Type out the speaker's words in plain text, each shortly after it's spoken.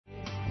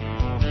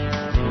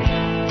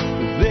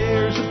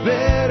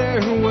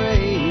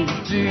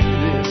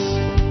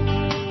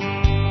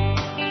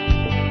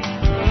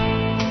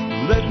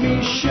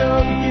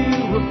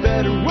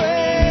better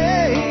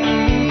way.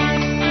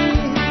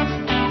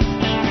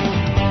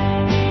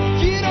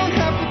 You don't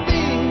have to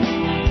be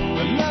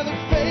another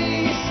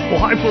face. Well,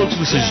 hi, folks.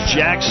 This is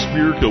Jack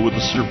Spirko with the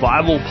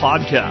Survival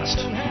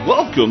Podcast.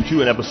 Welcome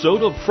to an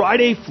episode of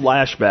Friday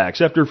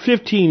Flashbacks. After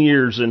 15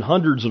 years and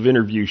hundreds of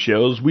interview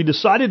shows, we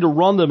decided to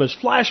run them as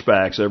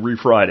flashbacks every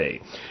Friday,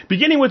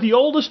 beginning with the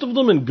oldest of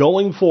them and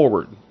going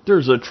forward.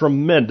 There's a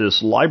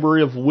tremendous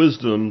library of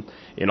wisdom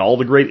in all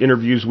the great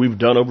interviews we've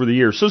done over the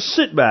years, so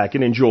sit back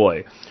and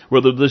enjoy.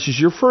 Whether this is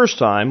your first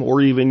time or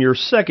even your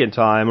second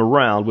time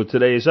around with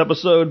today's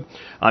episode,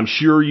 I'm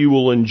sure you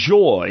will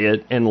enjoy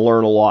it and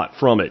learn a lot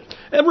from it.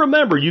 And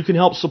remember, you can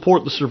help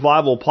support the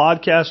Survival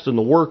Podcast and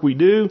the work we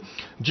do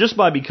just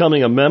by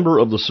becoming a member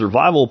of the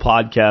Survival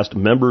Podcast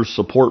Members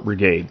Support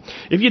Brigade.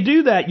 If you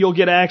do that, you'll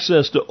get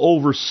access to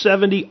over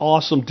 70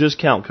 awesome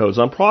discount codes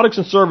on products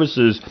and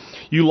services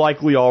you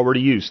likely already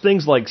use.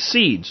 Things like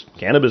seeds,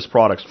 cannabis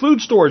products,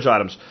 food storage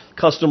items,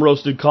 custom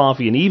roasted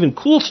coffee, and even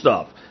cool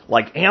stuff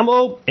like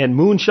ammo and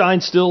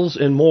moonshine stills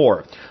and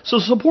more. So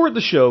support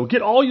the show,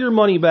 get all your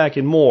money back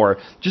and more.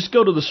 Just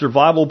go to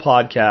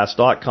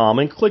thesurvivalpodcast.com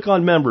and click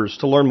on members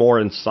to learn more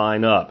and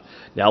sign up.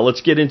 Now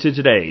let's get into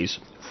today's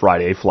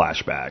Friday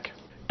Flashback.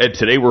 And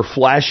today we're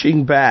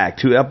flashing back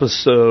to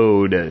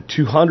episode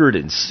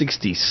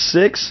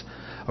 266,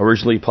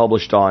 originally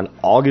published on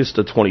August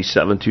of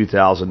 27,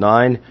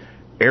 2009.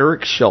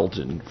 Eric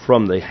Shelton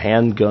from the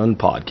Handgun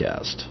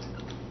Podcast.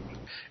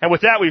 And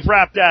with that, we've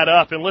wrapped that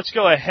up, and let's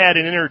go ahead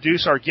and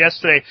introduce our guest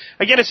today.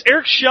 Again, it's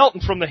Eric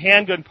Shelton from the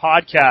Handgun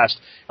Podcast,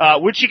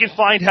 which you can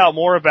find out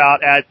more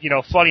about at,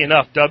 funny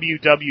enough,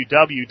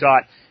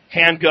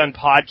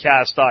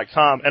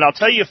 www.handgunpodcast.com. And I'll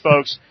tell you,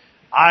 folks,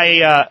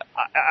 I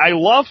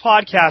love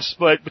podcasts,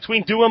 but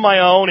between doing my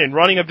own and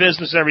running a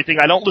business and everything,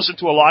 I don't listen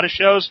to a lot of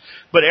shows,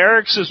 but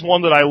Eric's is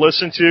one that I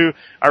listen to.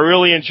 I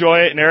really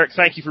enjoy it, and Eric,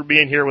 thank you for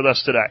being here with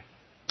us today.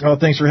 Oh,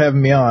 thanks for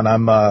having me on.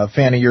 I'm a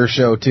fan of your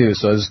show, too,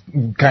 so it's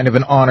kind of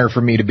an honor for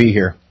me to be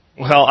here.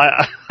 Well,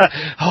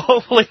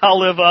 hopefully I'll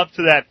live up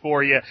to that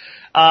for you.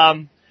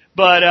 But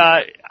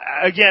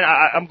again,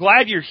 I'm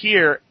glad you're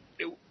here.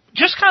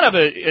 Just kind of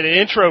an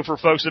intro for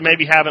folks that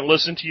maybe haven't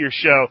listened to your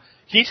show.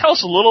 Can you tell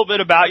us a little bit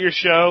about your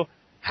show,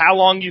 how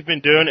long you've been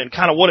doing it, and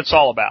kind of what it's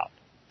all about?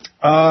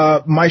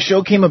 My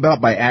show came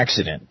about by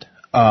accident.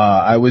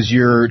 I was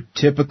your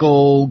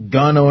typical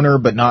gun owner,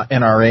 but not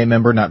NRA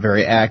member, not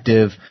very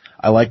active.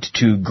 I liked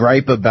to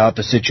gripe about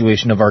the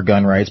situation of our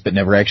gun rights, but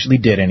never actually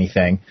did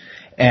anything.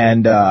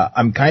 And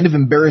I'm kind of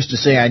embarrassed to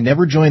say I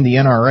never joined the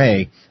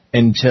NRA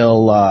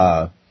until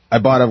I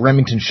bought a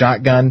Remington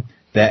shotgun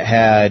that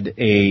had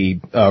a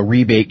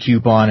rebate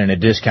coupon and a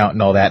discount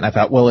and all that, and I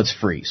thought, well, it's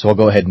free, so I'll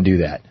go ahead and do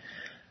that.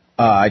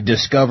 I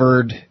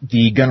discovered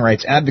the Gun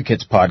Rights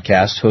Advocates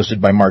podcast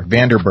hosted by Mark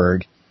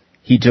Vanderberg.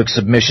 He took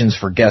submissions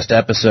for guest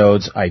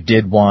episodes. I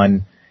did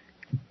one.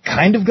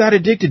 Kind of got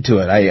addicted to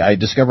it. I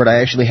discovered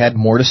I actually had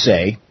more to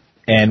say,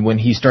 and when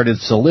he started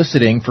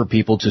soliciting for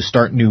people to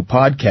start new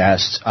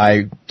podcasts,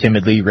 I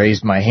timidly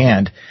raised my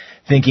hand,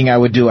 thinking I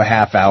would do a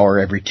half hour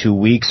every 2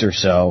 weeks or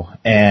so,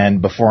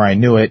 and before I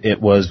knew it,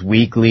 it was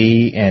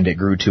weekly, and it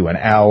grew to an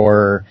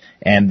hour,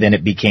 and then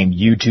it became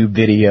YouTube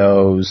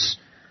videos.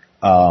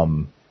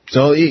 Kind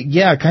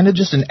of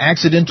just an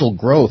accidental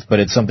growth,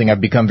 but it's something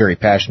I've become very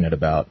passionate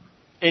about.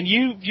 And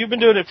you've been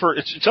doing it for,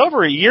 it's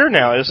over a year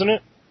now, isn't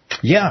it?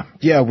 Yeah,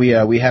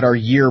 we had our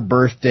year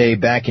birthday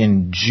back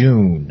in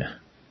June.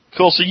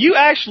 Cool. So you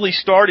actually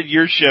started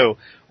your show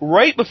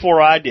right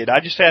before I did. I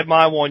just had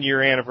my 1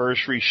 year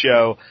anniversary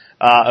show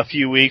a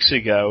few weeks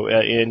ago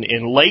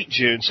in late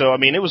June. So I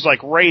mean, it was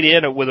like right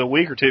in with a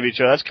week or two of each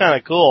other. That's kind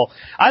of cool.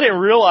 I didn't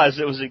realize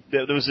it was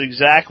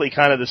exactly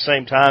kind of the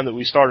same time that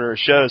we started our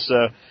show.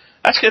 So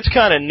that's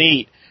kind of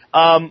neat.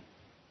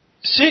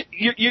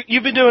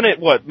 You've been doing it,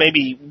 what,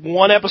 maybe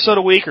one episode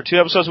a week or 2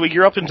 episodes a week?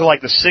 You're up into like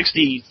the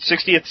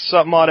 60th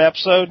something odd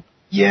episode?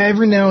 Yeah,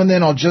 every now and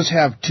then I'll just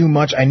have too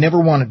much. I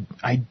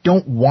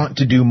don't want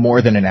to do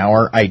more than an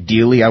hour.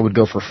 Ideally, I would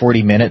go for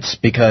 40 minutes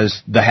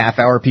because the half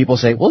hour people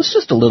say, well, it's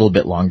just a little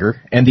bit longer.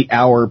 And the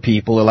hour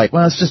people are like,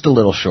 well, it's just a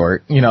little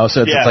short. So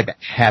it's like a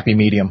happy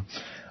medium.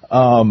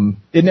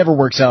 It never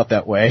works out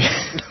that way.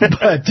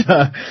 But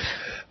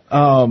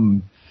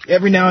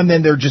every now and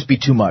then there'll just be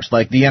too much,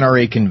 like the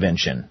NRA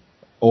convention.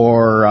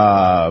 Or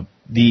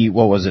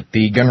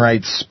the Gun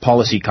Rights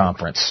Policy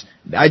Conference.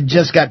 I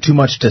just got too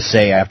much to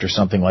say after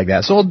something like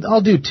that, so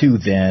I'll do 2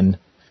 then.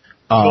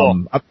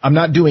 Cool. I'm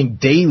not doing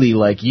daily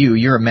like you.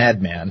 You're a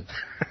madman.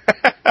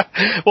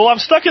 Well, I'm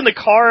stuck in the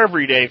car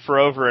every day for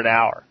over an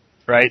hour,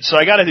 right? So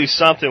I got to do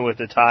something with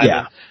the time.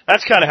 Yeah.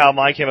 That's kind of how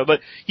mine came up.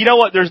 But you know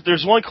what?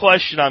 There's one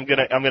question I'm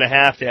gonna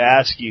have to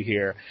ask you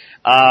here.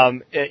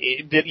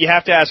 That you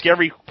have to ask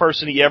every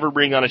person that you ever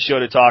bring on a show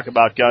to talk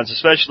about guns,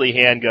 especially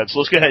handguns. So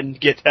let's go ahead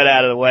and get that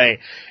out of the way.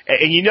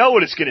 And you know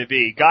what it's going to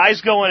be.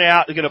 Guy's going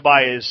out, they're going to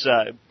buy his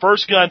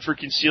first gun for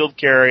concealed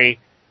carry.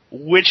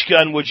 Which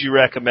gun would you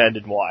recommend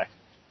and why?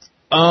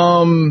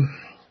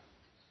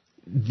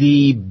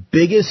 The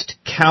biggest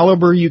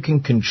caliber you can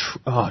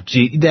control. Oh,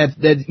 gee, that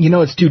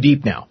it's too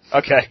deep now.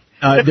 Okay.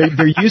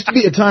 There used to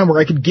be a time where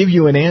I could give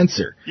you an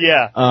answer.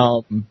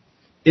 Yeah.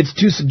 It's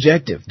too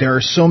subjective. There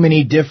are so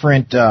many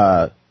different,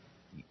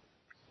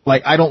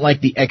 like, I don't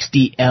like the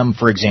XDM,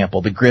 for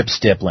example, the grip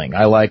stippling.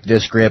 I like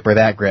this grip or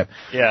that grip.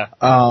 Yeah.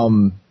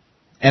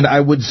 And I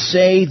would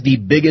say the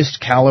biggest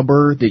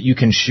caliber that you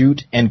can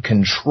shoot and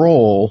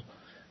control,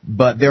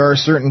 but there are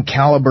certain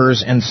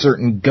calibers and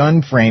certain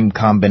gun frame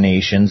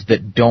combinations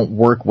that don't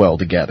work well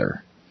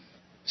together.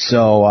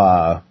 So,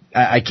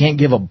 I can't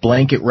give a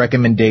blanket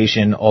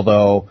recommendation,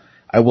 although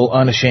I will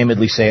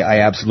unashamedly say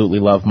I absolutely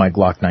love my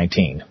Glock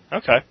 19.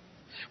 Okay.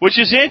 Which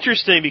is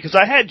interesting because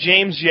I had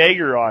James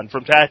Yeager on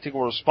from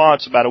Tactical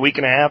Response about a week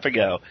and a half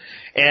ago,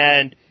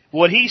 and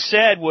what he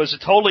said was a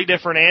totally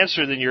different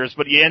answer than yours,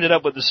 but he ended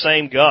up with the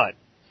same gun.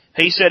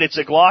 He said it's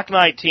a Glock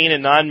 19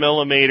 and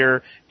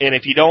 9mm, and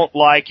if you don't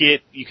like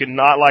it, you can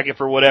not like it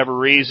for whatever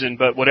reason,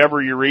 but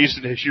whatever your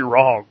reason is, you're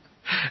wrong.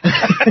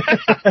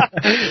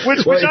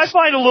 which I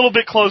find a little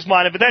bit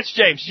closed-minded, but that's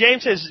James.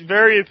 James is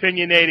very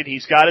opinionated.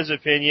 He's got his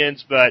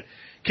opinions, but,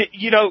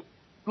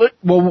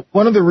 well,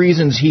 one of the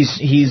reasons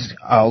he's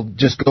I'll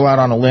just go out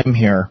on a limb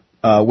here,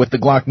 with the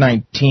Glock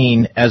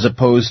 19 as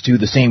opposed to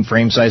the same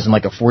frame size in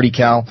like a 40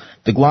 cal,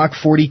 the Glock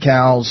 40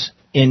 cals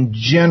in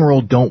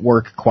general don't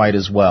work quite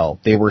as well.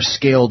 They were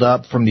scaled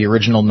up from the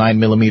original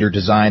 9mm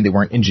design. They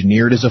weren't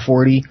engineered as a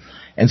 40.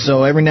 And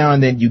so every now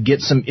and then you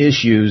get some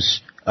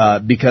issues,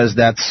 because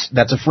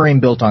that's a frame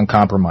built on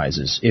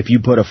compromises. If you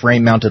put a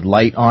frame-mounted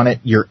light on it,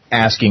 you're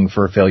asking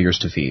for failures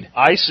to feed.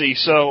 I see.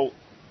 So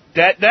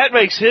that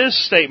makes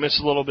his statements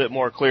a little bit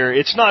more clear.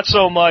 It's not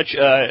so much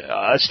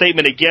a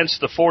statement against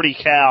the 40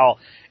 cal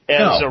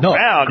as a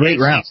round. Great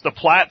round. It's the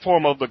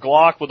platform of the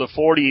Glock with the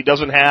 40. It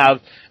doesn't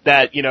have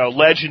that,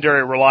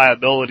 legendary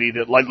reliability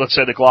that, like, let's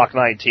say the Glock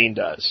 19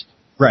 does.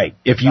 Right.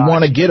 If you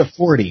want to get a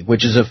 40,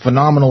 which is a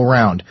phenomenal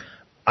round,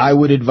 I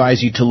would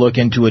advise you to look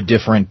into a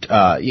different,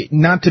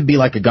 not to be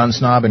like a gun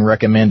snob and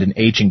recommend an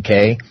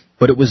H&K,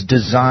 but it was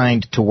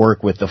designed to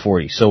work with the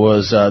 40. So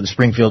was the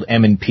Springfield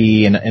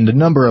M&P and a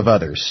number of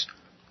others.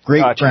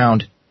 Great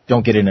round.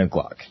 Don't get it in a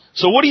Glock.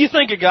 So what do you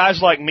think of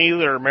guys like me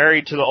that are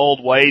married to the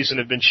old ways and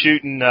have been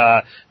shooting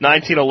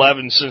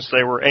 1911 since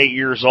they were 8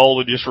 years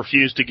old and just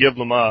refuse to give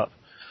them up?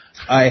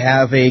 I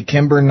have a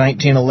Kimber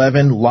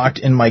 1911 locked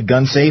in my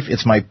gun safe.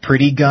 It's my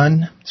pretty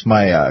gun. It's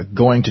my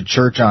going to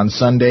church on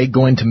Sunday,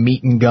 going to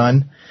meeting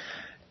gun.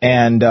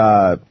 And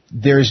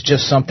there's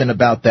just something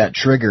about that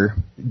trigger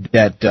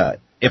that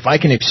if I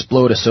can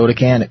explode a soda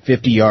can at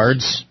 50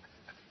 yards,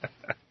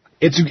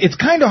 it's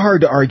kind of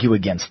hard to argue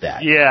against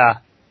that. Yeah.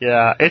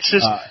 It's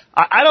just,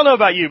 I don't know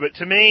about you, but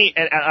to me,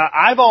 and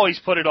I've always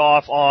put it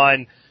off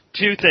on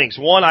two things.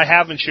 One, I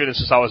have been shooting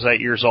since I was 8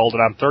 years old,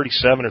 and I'm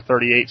 37 or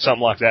 38,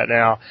 something like that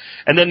now.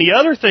 And then the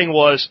other thing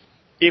was,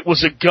 it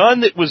was a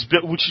gun that was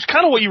built, which is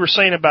kind of what you were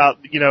saying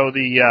about,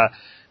 the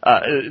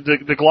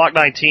Glock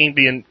 19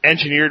 being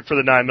engineered for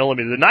the 9mm.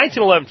 The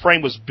 1911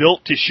 frame was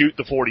built to shoot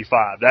the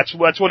 45. That's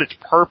what its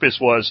purpose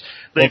was.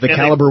 The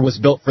caliber was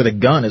built for the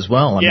gun as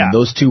well. I mean,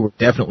 those two were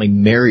definitely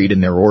married in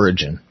their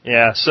origin.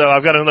 Yeah, so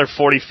I've got another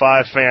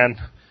 45 fan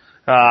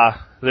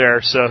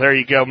there. So there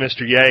you go,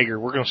 Mr. Yeager.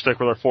 We're going to stick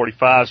with our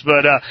 45s.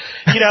 But,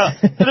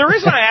 the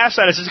reason I ask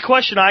that is it's a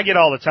question I get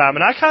all the time,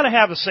 and I kind of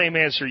have the same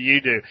answer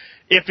you do.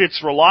 If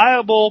it's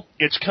reliable,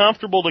 it's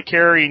comfortable to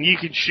carry, and you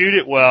can shoot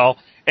it well,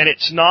 and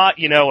it's not,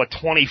 a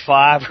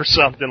 25 or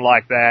something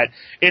like that,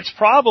 it's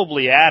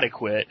probably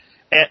adequate.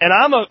 And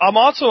I'm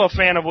also a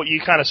fan of what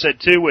you kind of said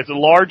too, with the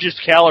largest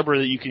caliber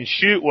that you can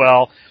shoot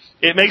well.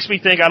 It makes me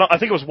think, I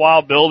think it was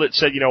Wild Bill that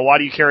said, why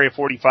do you carry a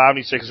 45? And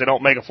he said, because they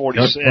don't make a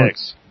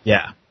 46.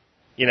 Yeah.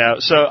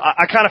 So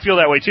I kind of feel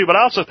that way too, but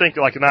I also think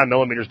that like a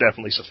 9mm is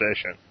definitely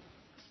sufficient.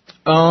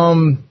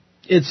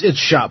 It's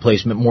shot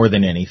placement more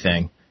than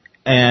anything.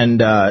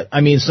 And,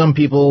 some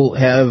people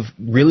have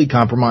really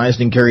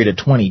compromised and carried a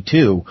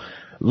 22.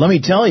 Let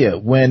me tell you,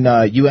 when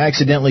you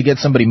accidentally get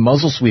somebody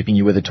muzzle sweeping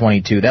you with a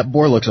 22, that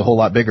bore looks a whole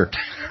lot bigger.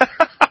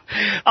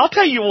 I'll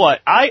tell you what,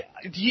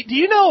 do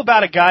you know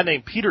about a guy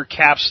named Peter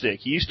Capstick?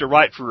 He used to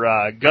write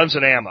for Guns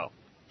and Ammo.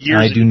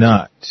 I do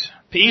not.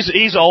 He's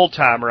an old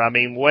timer. I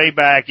mean, way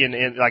back in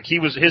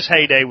his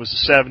heyday was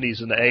the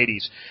 70s and the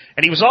 80s.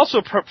 And he was also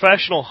a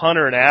professional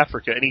hunter in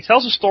Africa. And he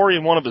tells a story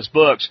in one of his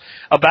books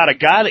about a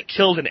guy that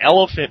killed an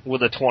elephant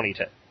with a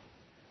 22.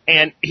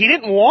 And he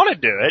didn't want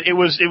to do it. It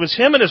was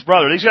him and his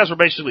brother. These guys were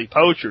basically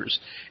poachers.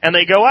 And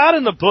they go out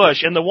in the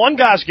bush, and the one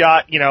guy's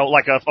got,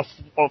 like a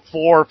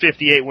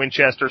 458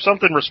 Winchester,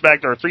 something or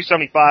a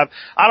 375.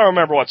 I don't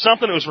remember what.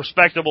 Something that was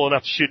respectable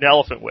enough to shoot an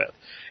elephant with.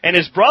 And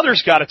his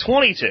brother's got a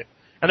 22.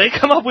 And they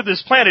come up with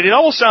this plan. It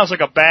almost sounds like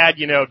a bad,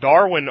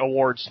 Darwin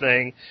Awards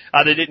thing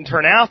that didn't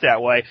turn out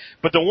that way.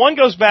 But the one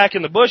goes back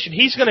in the bush, and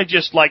he's going to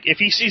just, if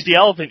he sees the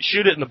elephant,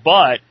 shoot it in the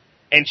butt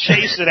and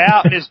chase it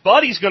out, and his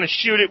buddy's going to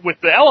shoot it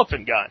with the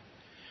elephant gun.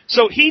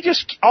 So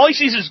all he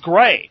sees is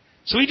gray.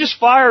 So he just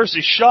fires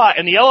his shot,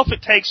 and the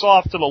elephant takes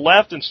off to the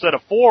left instead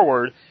of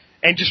forward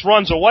and just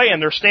runs away, and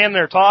they're standing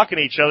there talking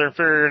to each other and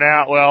figuring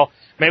out, well,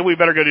 maybe we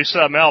better go do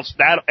something else.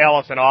 That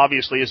elephant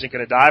obviously isn't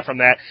going to die from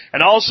that.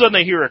 And all of a sudden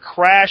they hear a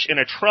crash and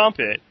a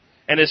trumpet,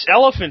 and this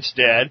elephant's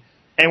dead.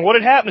 And what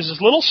had happened is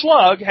this little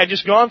slug had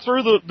just gone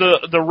through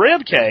the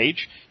rib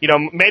cage,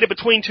 made it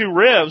between two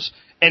ribs,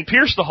 and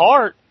pierced the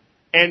heart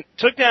and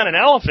took down an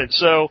elephant.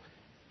 So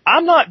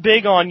I'm not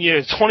big on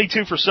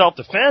 22 for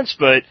self-defense,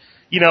 but,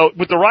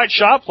 with the right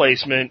shot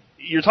placement,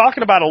 you're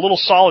talking about a little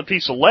solid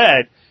piece of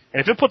lead,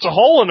 and if it puts a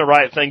hole in the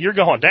right thing, you're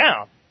going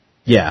down.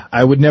 Yeah,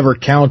 I would never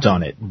count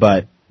on it,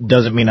 but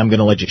doesn't mean I'm going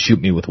to let you shoot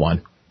me with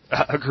one.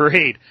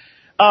 Agreed.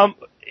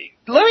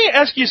 Let me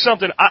ask you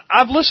something.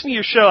 I've listened to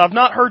your show. I've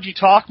not heard you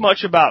talk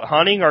much about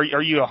hunting. Are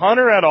you a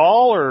hunter at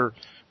all, or?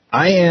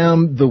 I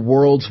am the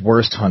world's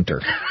worst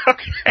hunter.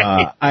 Okay.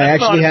 I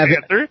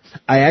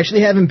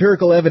actually have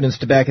empirical evidence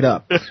to back it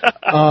up.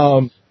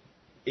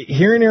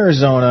 Here in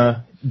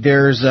Arizona,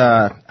 there's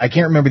I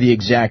can't remember the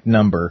exact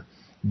number,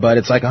 but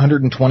it's like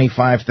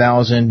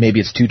 125,000,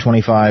 maybe it's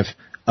 225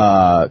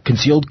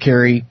 concealed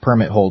carry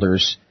permit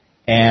holders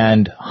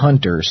and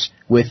hunters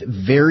with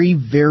very,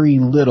 very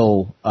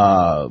little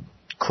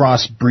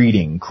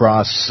cross-breeding,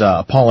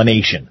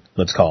 cross-pollination,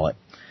 let's call it.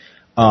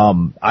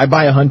 I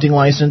buy a hunting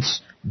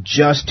license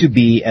just to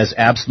be as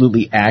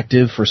absolutely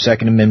active for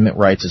Second Amendment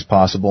rights as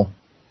possible,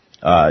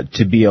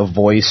 to be a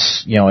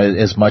voice,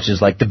 as much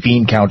as like the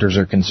bean counters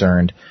are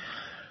concerned.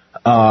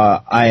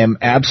 I am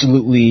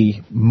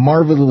absolutely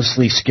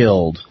marvelously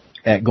skilled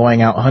at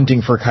going out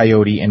hunting for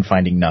coyote and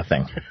finding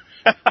nothing.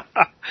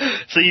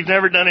 So you've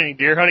never done any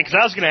deer hunting? Because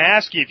I was going to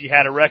ask you if you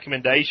had a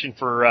recommendation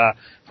for a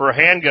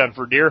handgun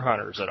for deer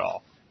hunters at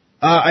all.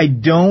 I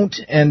don't,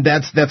 and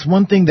that's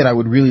one thing that I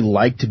would really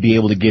like to be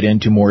able to get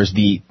into more is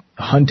the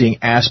hunting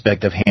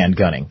aspect of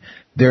handgunning.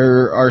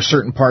 There are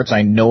certain parts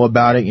I know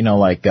about it,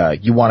 like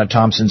you want a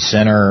Thompson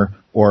Center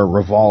or a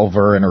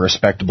revolver and a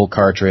respectable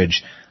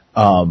cartridge.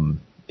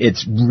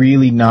 It's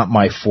really not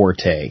my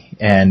forte,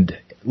 and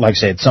like I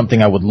said, it's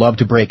something I would love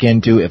to break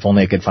into if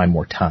only I could find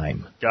more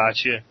time.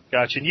 Gotcha.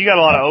 And you got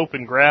a lot of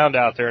open ground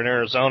out there in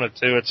Arizona,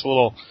 too. It's a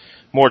little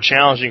more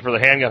challenging for the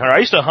handgun hunter. I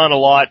used to hunt a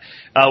lot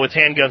with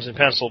handguns in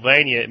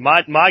Pennsylvania.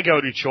 My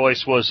go-to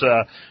choice was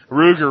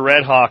Ruger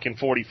Red Hawk in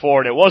 .44,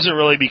 and it wasn't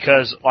really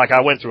because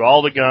I went through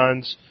all the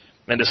guns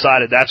and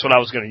decided that's what I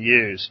was going to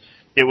use.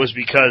 It was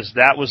because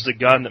that was the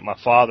gun that my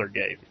father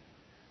gave me.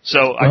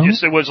 So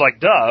it was like,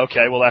 duh,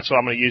 okay, well that's what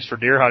I'm going to use for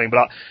deer hunting. But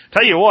I'll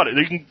tell you what,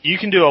 you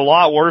can do a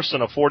lot worse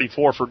than a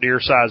 .44 for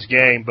deer-sized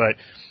game. But,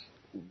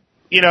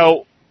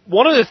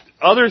 one of the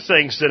other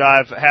things that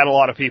I've had a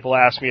lot of people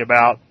ask me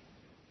about,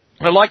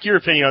 I'd like your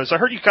opinion on this. I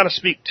heard you kind of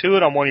speak to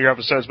it on one of your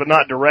episodes, but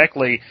not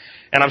directly,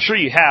 and I'm sure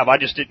you have. I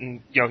just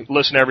didn't,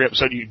 listen to every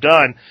episode you've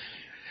done.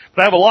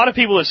 But I have a lot of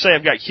people that say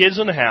I've got kids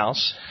in the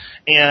house,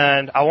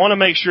 and I want to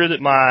make sure that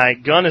my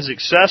gun is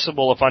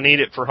accessible if I need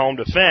it for home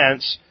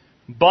defense,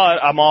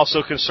 but I'm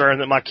also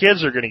concerned that my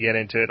kids are going to get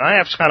into it. And I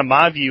have kind of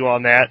my view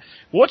on that.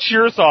 What's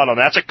your thought on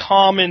that? That's a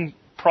common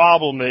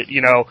problem that,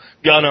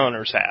 gun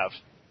owners have.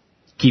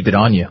 Keep it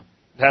on you.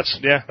 That's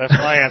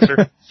my answer.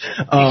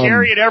 You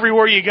carry it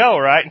everywhere you go,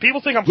 right? And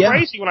people think I'm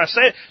crazy when I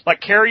say it,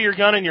 like carry your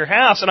gun in your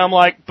house, and I'm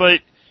like, but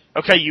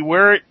okay, you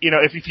wear it,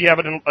 if you have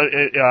an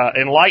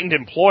enlightened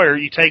employer,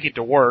 you take it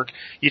to work,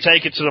 you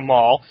take it to the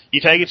mall,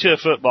 you take it to a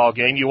football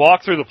game, you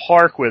walk through the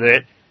park with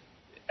it.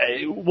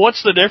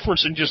 What's the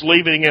difference in just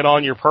leaving it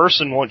on your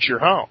person once you're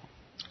home?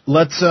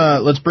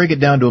 Let's break it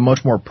down to a much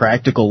more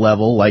practical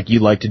level, like you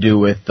like to do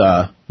with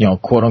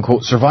quote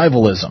unquote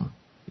survivalism.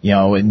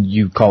 And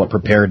you call it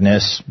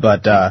preparedness,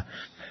 but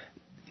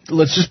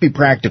let's just be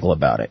practical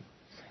about it.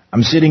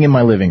 I'm sitting in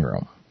my living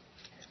room.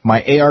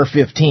 My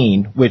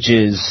AR-15, which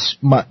is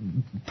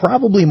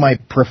probably my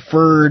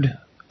preferred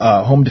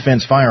home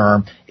defense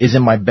firearm, is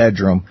in my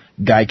bedroom.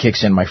 Guy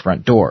kicks in my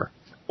front door.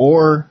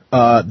 Or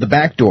the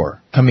back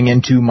door coming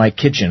into my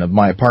kitchen of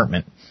my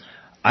apartment.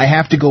 I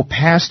have to go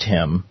past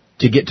him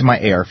to get to my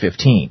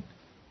AR-15.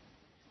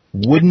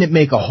 Wouldn't it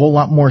make a whole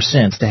lot more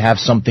sense to have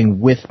something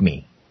with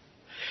me?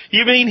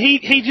 You mean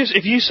he just,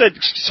 if you said,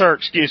 sir,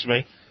 excuse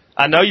me,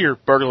 I know you're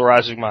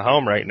burglarizing my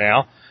home right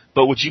now,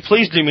 but would you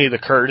please do me the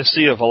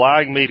courtesy of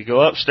allowing me to go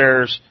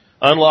upstairs,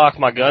 unlock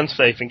my gun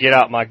safe, and get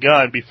out my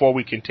gun before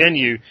we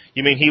continue?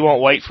 You mean he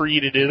won't wait for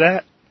you to do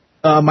that?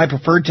 My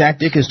preferred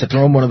tactic is to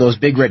throw him one of those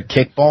big red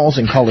kickballs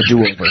and call a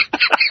do-over.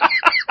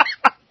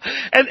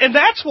 And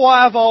that's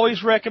why I've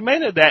always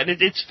recommended that. And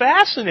it's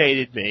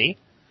fascinated me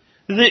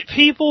that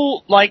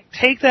people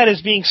take that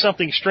as being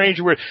something strange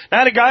or weird. Now,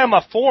 I had a guy on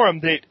my forum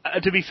that,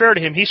 to be fair to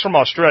him, he's from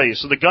Australia,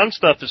 so the gun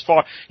stuff is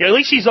far. At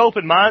least he's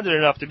open-minded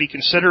enough to be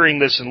considering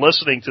this and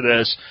listening to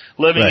this,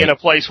 living in a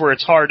place where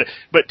it's hard.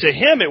 But to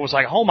him, it was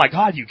like, oh my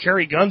God, you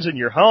carry guns in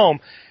your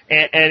home.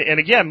 And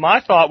again,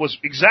 my thought was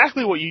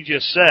exactly what you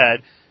just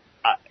said.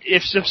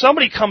 If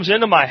somebody comes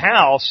into my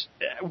house,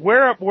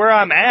 where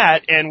I'm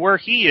at and where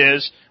he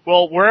is,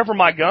 well, wherever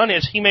my gun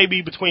is, he may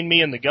be between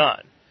me and the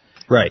gun.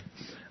 Right.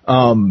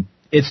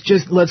 It's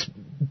just, let's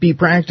be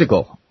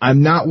practical.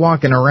 I'm not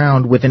walking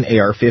around with an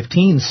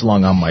AR-15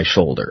 slung on my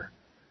shoulder.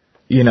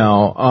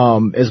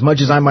 As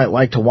much as I might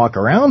like to walk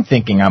around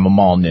thinking I'm a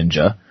mall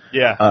ninja,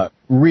 Yeah.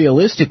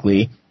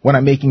 Realistically, when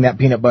I'm making that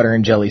peanut butter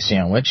and jelly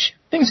sandwich,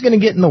 things are going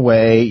to get in the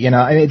way, you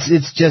know, and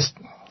it's just,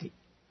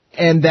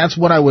 and that's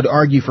what I would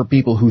argue for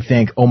people who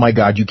think, oh my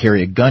God, you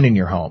carry a gun in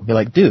your home. Be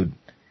like, dude,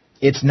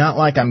 it's not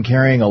like I'm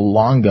carrying a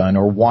long gun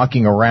or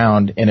walking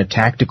around in a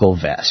tactical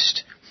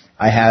vest.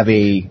 I have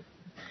a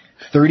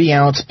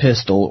 30-ounce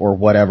pistol or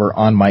whatever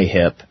on my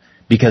hip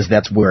because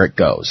that's where it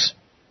goes.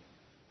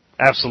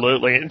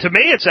 Absolutely. And to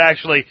me, it's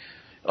actually,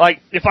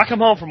 like, if I come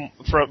home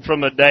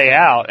from a day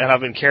out and I've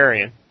been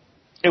carrying,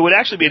 it would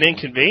actually be an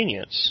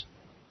inconvenience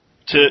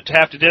to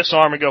have to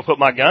disarm and go put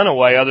my gun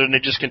away other than to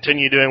just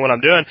continue doing what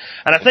I'm doing.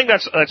 And I think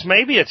that's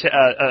maybe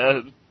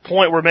a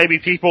point where maybe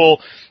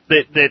people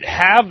that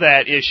have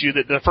that issue,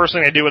 that the first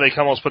thing they do when they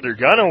come home is put their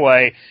gun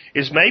away,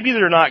 is maybe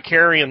they're not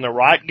carrying the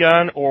right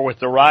gun or with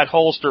the right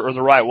holster or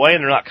the right way,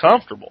 and they're not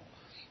comfortable.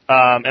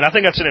 And I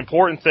think that's an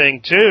important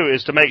thing, too,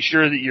 is to make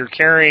sure that you're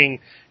carrying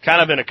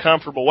kind of in a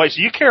comfortable way.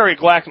 So you carry a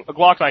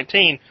Glock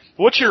 19.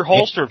 What's your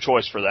holster of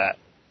choice for that?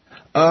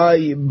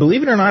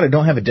 Believe it or not, I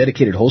don't have a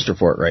dedicated holster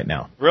for it right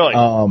now. Really?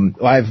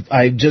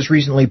 I just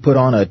recently put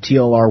on a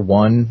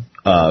TLR1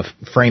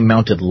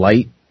 frame-mounted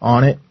light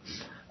on it.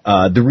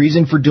 The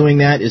reason for doing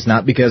that is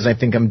not because I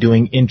think I'm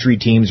doing entry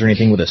teams or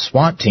anything with a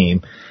SWAT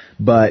team,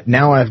 but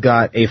now I've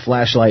got a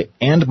flashlight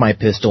and my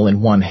pistol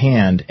in one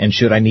hand, and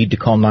should I need to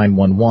call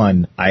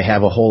 911, I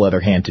have a whole other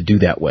hand to do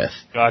that with.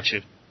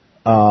 Gotcha.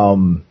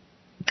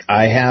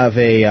 I have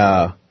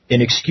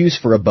an excuse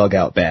for a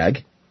bug-out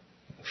bag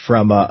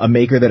from a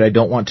maker that I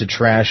don't want to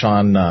trash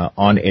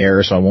on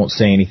air, so I won't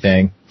say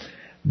anything.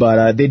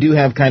 But they do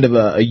have kind of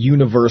a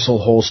universal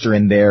holster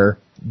in there.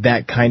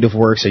 That kind of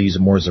works. I use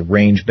it more as a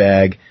range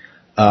bag.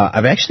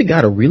 I've actually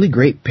got a really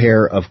great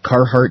pair of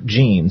Carhartt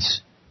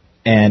jeans,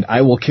 and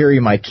I will carry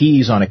my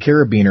keys on a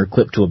carabiner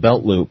clipped to a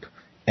belt loop,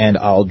 and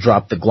I'll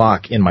drop the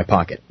Glock in my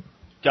pocket.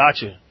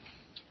 Gotcha.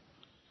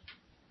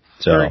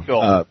 So, very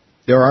cool.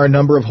 There are a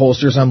number of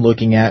holsters I'm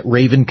looking at.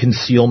 Raven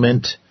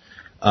Concealment,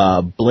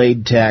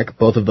 Blade Tech,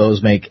 both of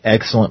those make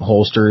excellent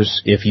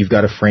holsters if you've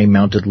got a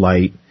frame-mounted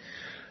light.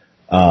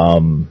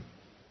 And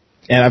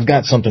I've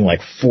got something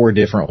like 4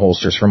 different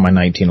holsters from my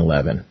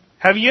 1911.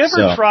 Have you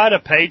ever tried a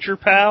Pager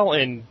Pal,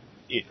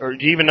 or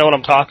do you even know what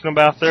I'm talking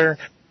about there?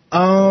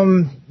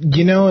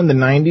 You know, in the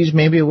 90s,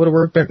 maybe it would have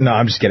worked better. No,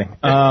 I'm just kidding.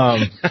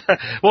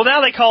 Well,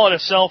 now they call it a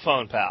cell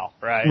phone pal,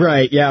 right?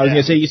 Right, yeah, I was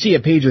going to say, you see a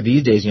pager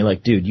these days, and you're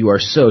like, dude, you are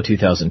so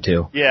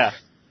 2002. Yeah.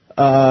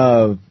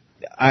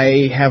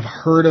 I have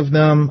heard of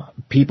them.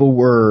 People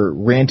were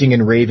ranting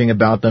and raving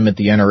about them at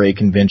the NRA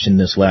convention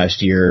this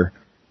last year.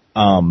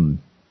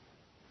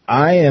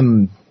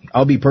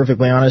 I'll be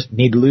perfectly honest,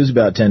 need to lose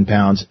about 10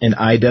 pounds, and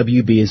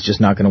IWB is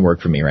just not going to work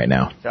for me right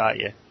now. Got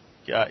you.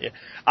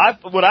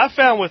 What I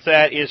found with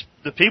that is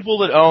the people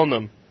that own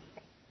them,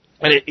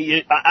 and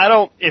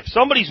if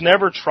somebody's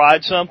never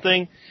tried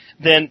something,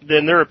 then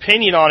their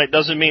opinion on it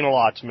doesn't mean a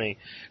lot to me.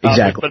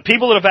 Exactly. But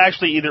people that have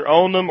actually either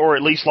owned them or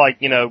at least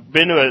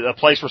been to a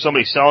place where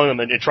somebody's selling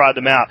them and tried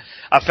them out,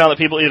 I found that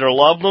people either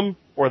love them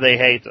or they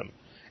hate them.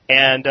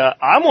 And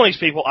I'm one of these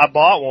people. I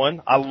bought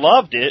one. I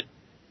loved it.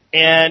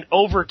 And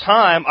over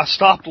time, I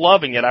stopped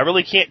loving it. I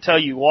really can't tell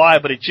you why,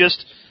 but it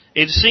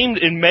seemed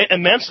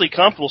immensely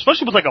comfortable,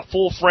 especially with like a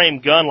full-frame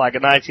gun like a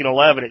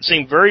 1911. It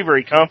seemed very,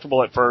 very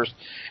comfortable at first.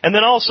 And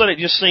then all of a sudden it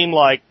just seemed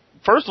like,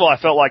 first of all, I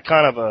felt like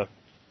kind of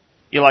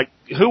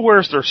who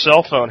wears their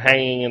cell phone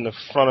hanging in the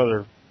front of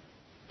their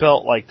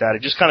belt like that?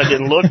 It just kind of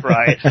didn't look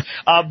right.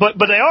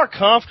 But they are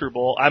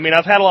comfortable. I mean,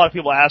 I've had a lot of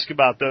people ask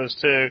about those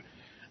too.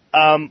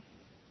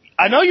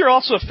 I know you're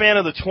also a fan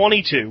of the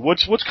 22.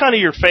 What's kind of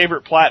your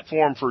favorite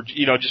platform for,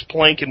 just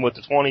planking with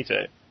the 22?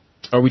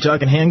 Are we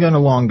talking handgun or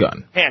long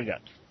gun? Handgun.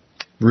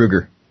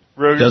 Ruger.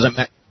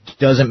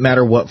 Doesn't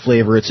matter what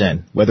flavor it's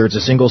in, whether it's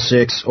a single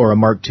 6 or a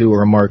Mark II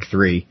or a Mark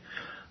III.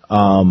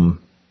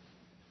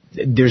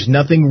 There's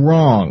nothing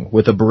wrong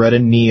with a Beretta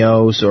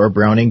Neos or a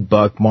Browning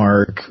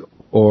Buckmark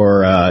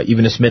or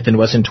even a Smith &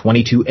 Wesson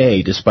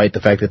 22A, despite the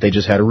fact that they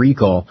just had a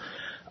recall.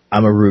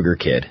 I'm a Ruger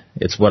kid.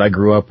 It's what I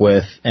grew up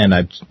with, and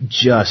I've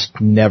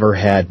just never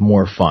had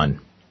more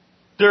fun.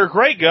 They're a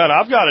great gun.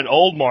 I've got an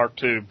old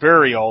Mark II,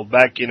 very old,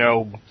 back,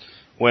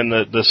 when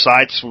the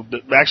sights,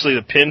 actually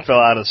the pin fell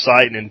out of the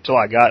sight, and until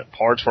I got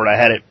parts for it, I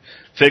had it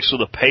fixed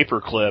with a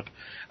paper clip.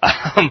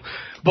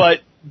 But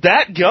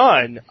that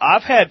gun,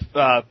 I've had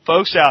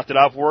folks out that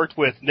I've worked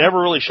with,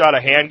 never really shot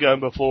a handgun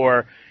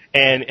before,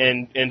 and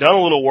done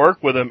a little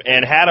work with them,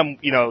 and had them,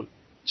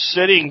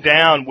 sitting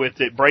down with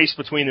it braced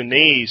between the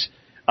knees,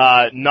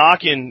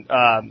 knocking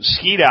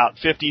skeet out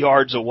 50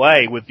 yards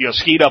away with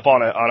skeet up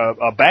on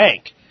a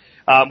bank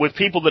with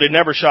people that had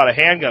never shot a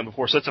handgun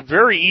before. So it's a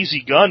very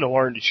easy gun to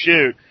learn to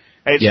shoot.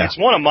 It's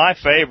one of my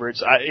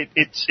favorites.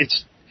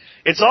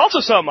 It's also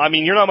something. I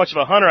mean, you're not much of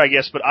a hunter, I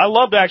guess, but I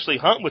love to actually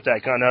hunt with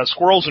that gun.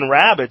 Squirrels and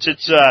rabbits.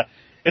 It's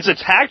a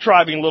tack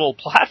driving little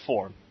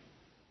platform.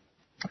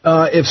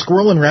 If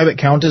squirrel and rabbit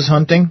count as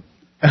hunting,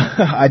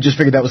 I just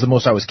figured that was the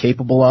most I was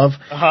capable of.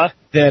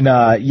 Then,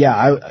 I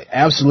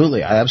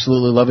absolutely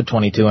love a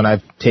 22, and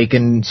I've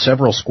taken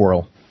several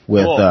squirrel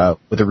with a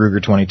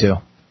Ruger 22.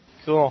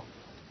 Cool.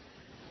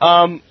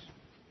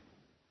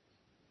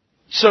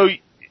 So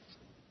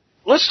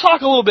let's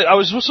talk a little bit. I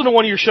was listening to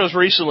one of your shows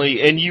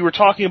recently, and you were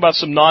talking about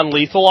some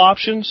non-lethal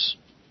options.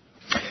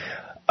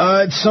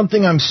 It's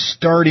something I'm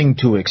starting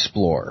to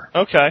explore.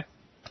 Okay.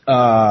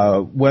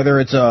 Whether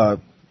it's a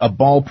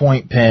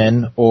ballpoint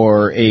pen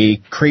or a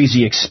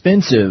crazy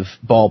expensive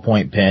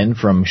ballpoint pen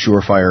from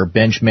Surefire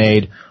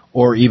Benchmade,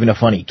 or even a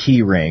funny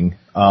key ring.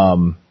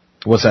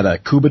 What's that, a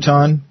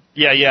Kubotan?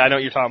 Yeah, I know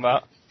what you're talking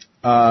about.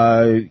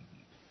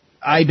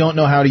 I don't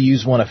know how to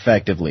use one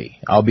effectively.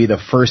 I'll be the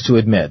first to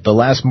admit. The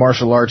last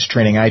martial arts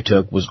training I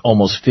took was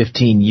almost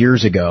 15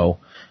 years ago,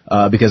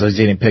 because I was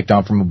getting picked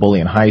on from a bully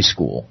in high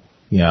school,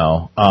 you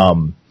know.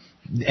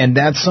 And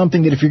that's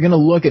something that if you're going to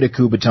look at a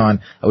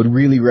Kubotan, I would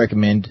really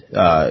recommend,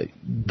 the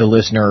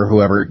listener or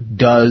whoever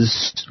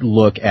does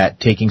look at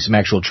taking some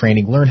actual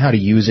training, learn how to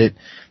use it.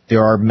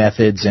 There are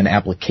methods and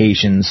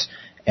applications,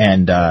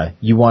 and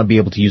you want to be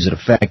able to use it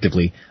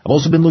effectively. I've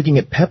also been looking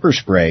at pepper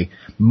spray,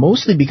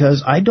 mostly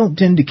because I don't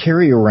tend to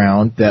carry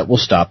around that will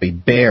stop a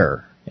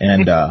bear.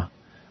 And I'm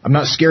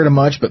not scared of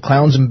much, but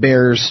clowns and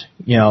bears,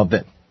 you know,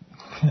 that,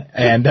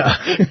 and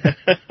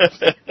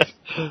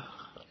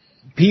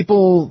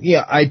people,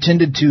 yeah, I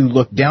tended to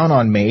look down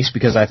on mace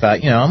because I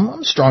thought, you know,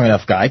 I'm a strong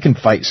enough guy, I can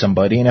fight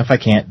somebody, and if I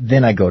can't,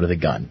 then I go to the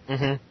gun.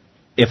 Mm-hmm.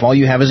 If all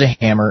you have is a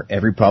hammer,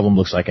 every problem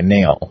looks like a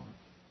nail.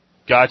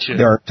 Gotcha.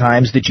 There are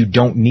times that you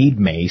don't need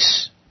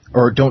mace,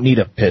 or don't need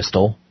a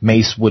pistol.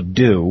 Mace would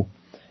do.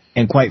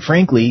 And quite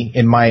frankly,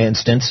 in my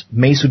instance,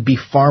 mace would be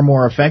far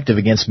more effective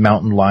against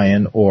mountain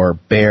lion or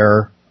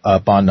bear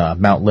up on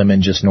Mount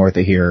Lemmon just north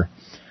of here.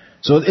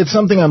 So it's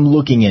something I'm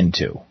looking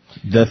into.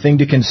 The thing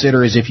to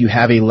consider is if you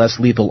have a less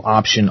lethal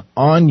option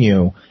on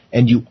you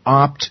and you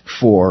opt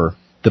for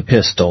the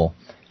pistol,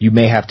 you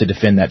may have to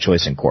defend that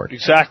choice in court.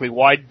 Exactly.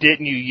 Why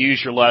didn't you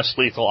use your less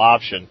lethal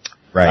option?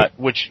 Right.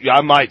 Which I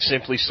might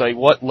simply say,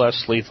 what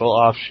less lethal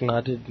option?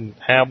 I didn't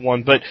have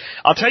one. But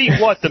I'll tell you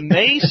what, the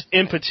mace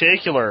in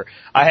particular,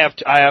 I have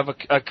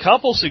a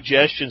couple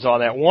suggestions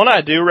on that. One,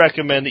 I do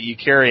recommend that you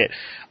carry it.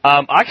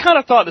 I kind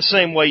of thought the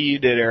same way you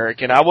did,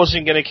 Eric, and I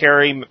wasn't going to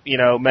carry, you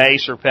know,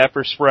 mace or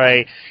pepper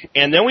spray.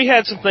 And then we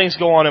had some things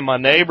go on in my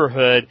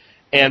neighborhood,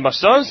 and my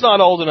son's not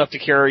old enough to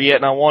carry yet,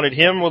 and I wanted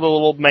him with a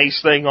little mace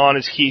thing on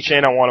his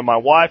keychain. I wanted my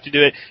wife to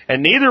do it,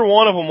 and neither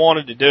one of them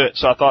wanted to do it.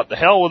 So I thought, the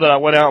hell with it. I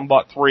went out and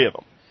bought 3 of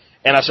them.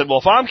 And I said, well,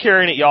 if I'm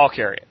carrying it, y'all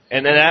carry it.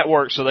 And then that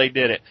worked, so they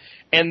did it.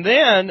 And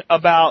then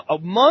about a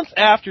month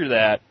after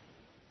that,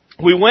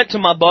 we went to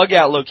my bug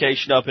out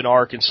location up in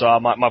Arkansas,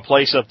 my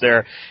place up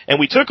there, and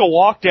we took a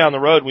walk down the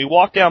road, and we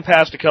walked down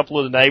past a couple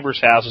of the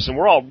neighbors' houses, and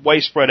we're all way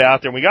spread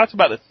out there, and we got to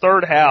about the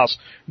 3rd house,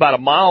 about a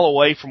mile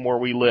away from where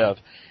we live.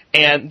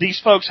 And these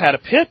folks had a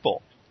pit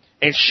bull,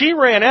 and she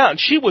ran out, and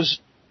she was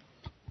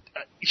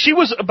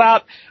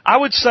about, I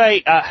would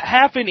say, a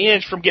half an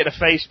inch from getting a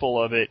face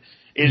full of it.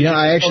 Yeah,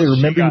 I actually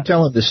remember you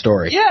telling this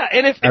story. Yeah,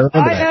 and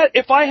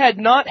if I had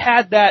not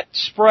had that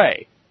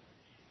spray,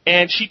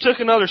 and she took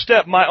another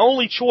step, my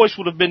only choice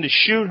would have been to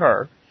shoot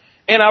her.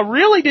 And I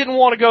really didn't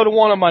want to go to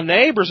one of my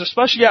neighbors,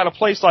 especially out in a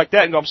place like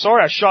that, and go, I'm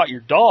sorry I shot your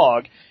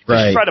dog.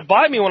 Right. She tried to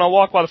bite me when I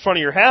walked by the front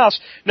of your house.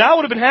 Now I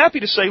would have been happy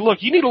to say,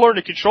 look, you need to learn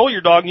to control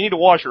your dog, you need to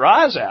wash your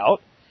eyes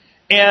out.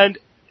 And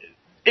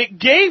it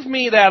gave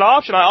me that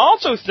option. I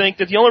also think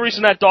that the only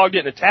reason that dog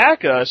didn't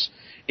attack us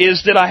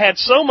is that I had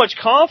so much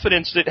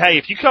confidence that, hey,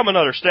 if you come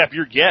another step,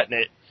 you're getting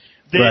it.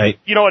 Then, right.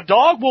 You know, a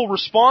dog will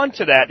respond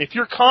to that. If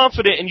you're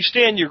confident and you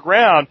stand your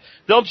ground,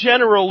 they'll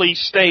generally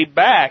stay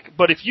back.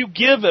 But if you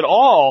give it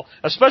all,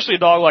 especially a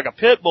dog like a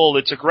pit bull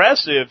that's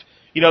aggressive,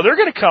 you know, they're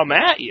going to come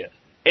at you.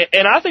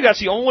 And I think that's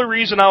the only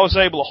reason I was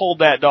able to hold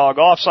that dog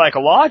off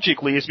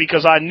psychologically, is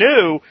because I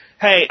knew,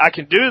 hey, I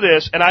can do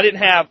this, and I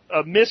didn't have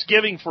a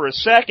misgiving for a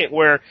second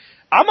where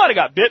I might have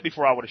got bit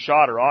before I would have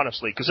shot her,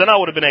 honestly, because then I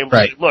would have been able to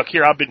say, look,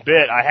 here, I've been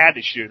bit, I had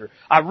to shoot her.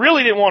 I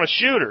really didn't want to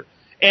shoot her.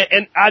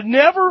 And I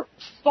never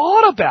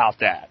thought about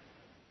that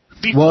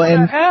before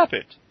that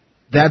happened.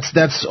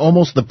 That's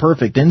almost the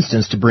perfect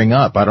instance to bring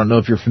up. I don't know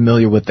if you're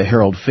familiar with the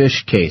Harold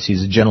Fish case.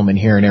 He's a gentleman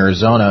here in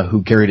Arizona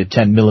who carried a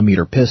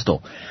 10-millimeter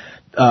pistol.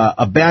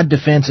 A bad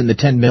defense in the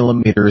 10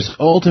 millimeter is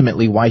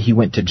ultimately why he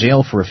went to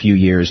jail for a few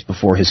years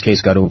before his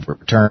case got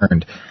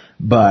overturned.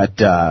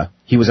 But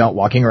he was out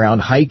walking around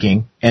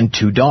hiking, and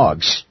 2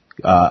 dogs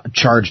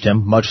charged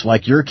him, much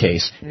like your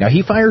case. Now,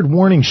 he fired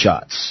warning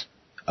shots.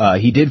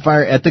 He did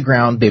fire at the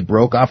ground. They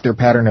broke off their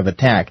pattern of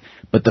attack.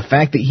 But the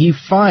fact that he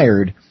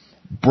fired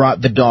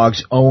brought the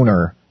dog's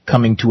owner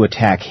coming to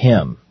attack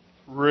him.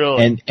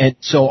 Really? And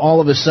so all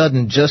of a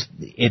sudden,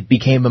 it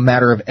became a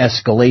matter of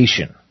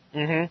escalation.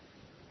 Mm-hmm.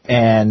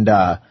 And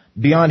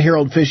beyond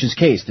Harold Fish's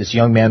case, this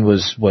young man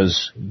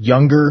was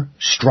younger,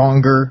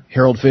 stronger.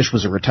 Harold Fish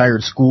was a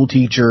retired school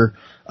teacher.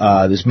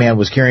 This man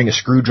was carrying a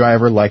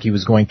screwdriver like he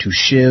was going to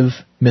shiv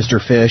Mr.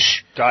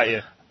 Fish. Got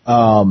you.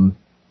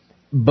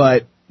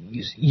 But,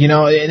 you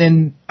know,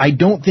 and I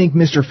don't think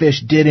Mr.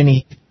 Fish did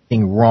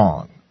anything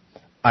wrong.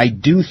 I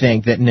do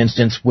think that an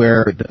instance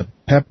where the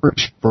pepper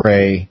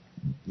spray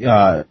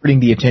hurting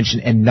the attention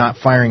and not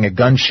firing a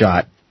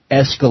gunshot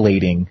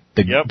escalating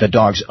the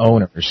dog's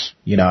owners.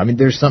 You know, I mean,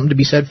 there's something to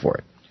be said for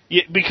it.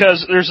 Yeah,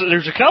 because there's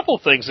a couple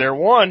of things there.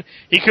 One,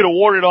 he could have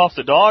warded off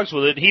the dogs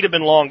with it. He'd have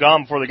been long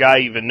gone before the guy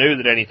even knew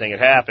that anything had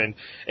happened.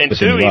 And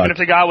two, even if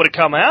the guy would have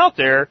come out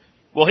there,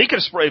 well, he could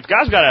have sprayed. If the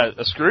guy's got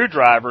a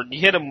screwdriver, you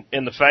hit him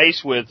in the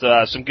face with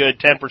some good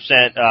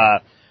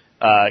 10%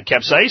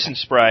 capsaicin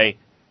spray,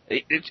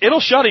 it'll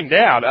shut him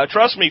down.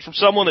 Trust me, from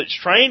someone that's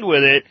trained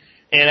with it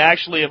and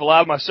actually have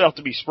allowed myself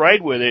to be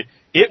sprayed with it,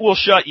 it will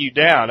shut you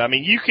down. I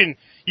mean, you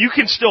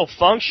can still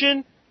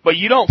function, but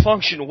you don't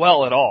function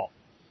well at all.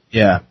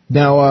 Yeah.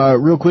 Now,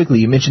 real quickly,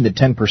 you mentioned the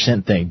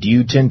 10% thing. Do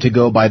you tend to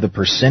go by the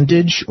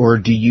percentage, or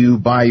do you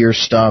buy your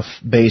stuff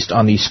based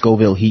on the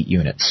Scoville heat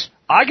units?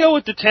 I go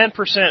with the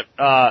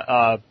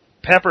 10%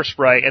 pepper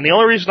spray, and the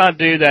only reason I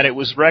do that, it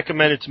was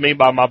recommended to me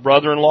by my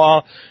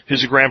brother-in-law,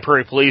 who's a Grand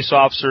Prairie police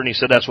officer, and he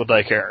said that's what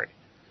they carry.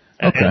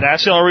 Okay. And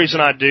that's the only reason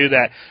I do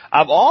that.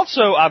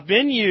 I've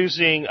been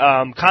using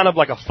kind of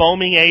like a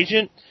foaming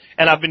agent,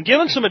 and I've been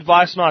given some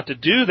advice not to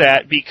do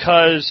that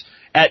because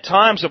at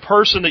times a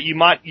person that you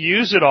might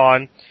use it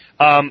on,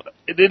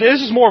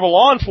 this is more of a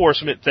law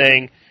enforcement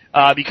thing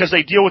because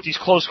they deal with these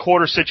close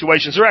quarter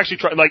situations. They're actually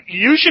trying, like,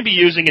 you should be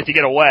using it to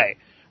get away,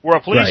 where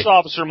a police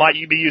officer might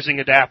be using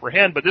it to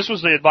apprehend. But this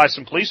was the advice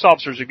some police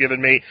officers have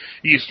given me.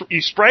 You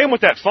spray them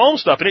with that foam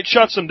stuff and it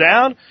shuts them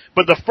down,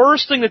 but the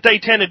first thing that they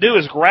tend to do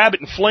is grab it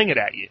and fling it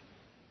at you.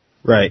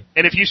 Right.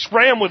 And if you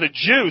spray them with a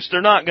juice,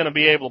 they're not going to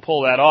be able to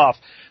pull that off.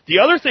 The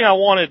other thing I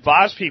want to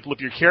advise people,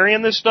 if you're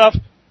carrying this stuff,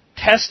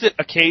 test it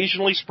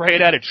occasionally, spray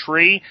it at a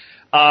tree.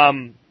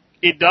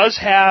 It does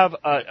have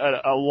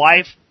a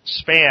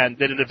lifespan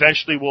that it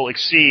eventually will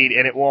exceed,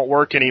 and it won't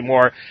work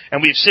anymore.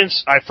 And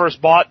since I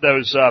first bought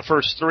those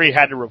first three,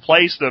 had to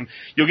replace them.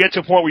 You'll get to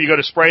a point where you go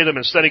to spray them,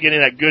 instead of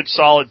getting that good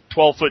solid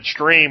 12-foot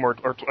stream or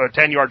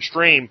 10-yard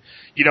stream,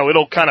 you know,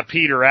 it'll kind of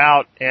peter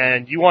out,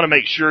 and you want to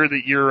make sure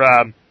that you're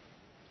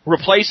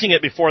replacing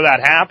it before that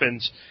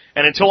happens.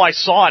 And until I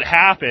saw it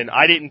happen,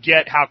 I didn't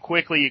get how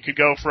quickly it could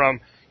go from,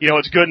 you know,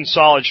 it's good and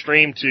solid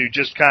stream to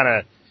just kind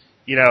of,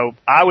 you know,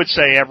 I would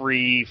say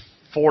every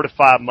 4 to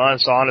 5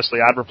 months, honestly,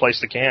 I'd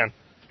replace the can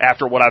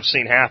after what I've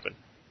seen happen.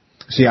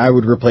 See, I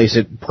would replace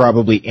it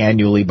probably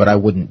annually, but I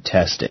wouldn't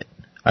test it.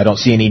 I don't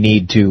see any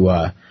need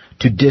to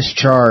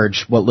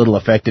discharge what little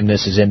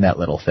effectiveness is in that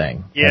little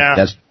thing.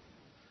 Yeah.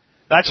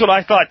 That's what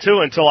I thought, too,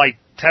 until I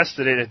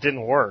tested it. It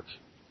didn't work.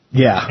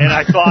 Yeah. And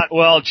I thought,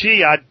 well,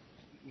 gee, I'm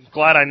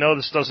glad I know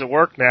this doesn't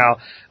work now,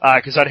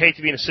 because I'd hate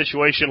to be in a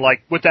situation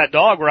like with that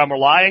dog where I'm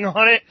relying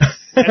on it,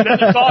 and then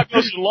the dog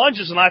goes and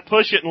lunges, and I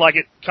push it, and like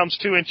it comes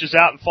 2 inches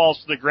out and falls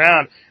to the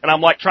ground, and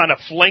I'm like trying to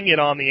fling it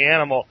on the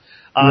animal.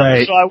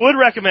 Right. So I would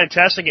recommend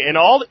testing it. And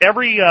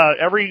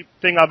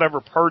everything I've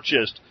ever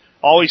purchased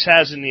always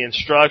has in the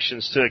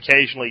instructions to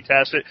occasionally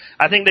test it.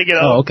 I think they get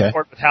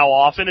overboard with how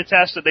often to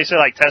test it. They say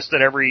like test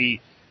it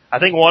every, I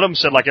think one of them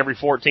said like every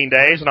 14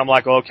 days, and I'm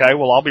like, okay,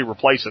 well I'll be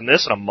replacing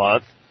this in a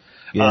month.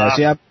 Yeah,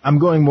 see, I'm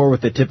going more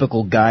with the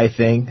typical guy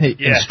thing. Hey,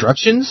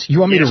 instructions?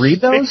 You want me to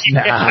read those?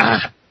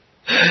 Nah.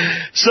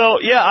 So,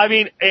 yeah, I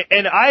mean,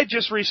 and I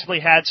just recently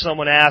had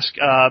someone ask,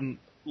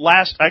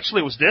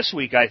 actually it was this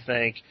week, I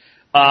think,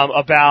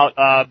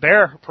 about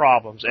bear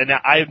problems. And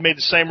I had made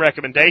the same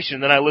recommendation.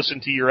 Then I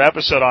listened to your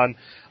episode on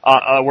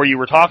where you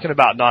were talking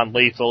about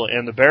non-lethal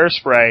and the bear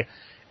spray.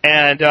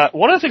 And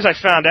one of the things I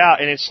found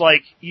out, and it's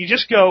like, you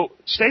just go,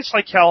 states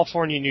like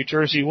California, New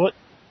Jersey, what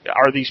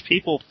are these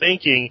people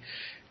thinking?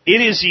 It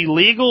is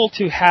illegal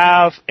to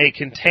have a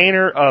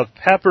container of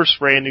pepper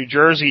spray in New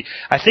Jersey.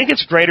 I think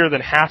it's greater than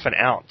half an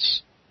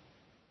ounce.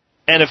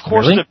 And of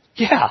course, really?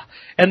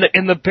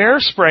 And the bear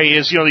spray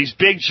is, you know, these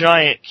big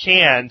giant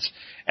cans.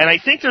 And I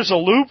think there's a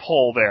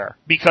loophole there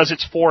because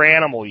it's for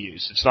animal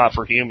use. It's not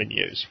for human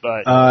use.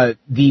 But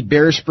the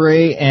bear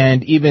spray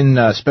and even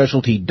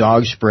specialty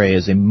dog spray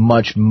is a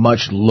much,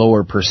 much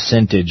lower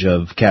percentage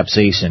of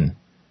capsaicin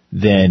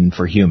than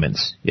for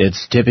humans.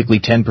 It's typically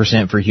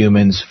 10% for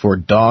humans. For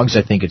dogs,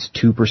 I think it's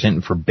 2%.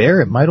 And for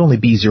bear, it might only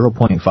be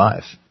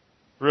 0.5.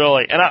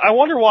 Really? And I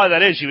wonder why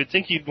that is. You would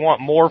think you'd want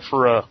more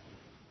for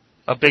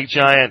a big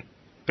giant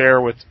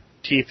bear with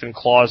teeth and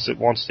claws that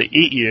wants to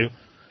eat you.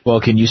 Well,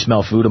 can you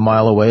smell food a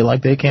mile away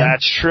like they can?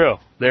 That's true.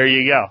 There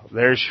you go.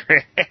 There's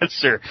your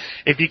answer.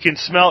 If you can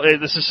smell it,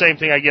 this is the same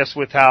thing, I guess,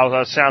 with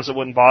how sounds that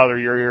wouldn't bother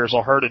your ears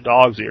will hurt a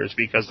dog's ears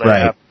because they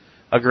have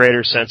a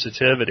greater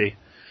sensitivity.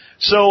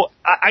 So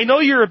I know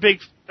you're a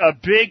big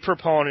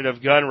proponent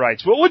of gun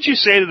rights. What would you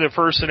say to the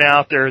person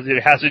out there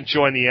that hasn't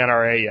joined the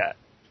NRA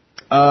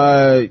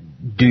yet?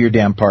 Do your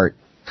damn part.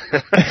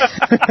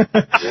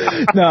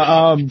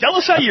 No, tell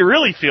us how you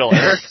really feel,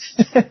 Eric.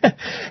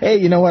 Hey,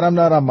 you know what? I'm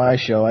not on my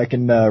show. I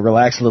can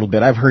relax a little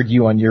bit. I've heard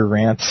you on your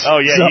rants. Oh,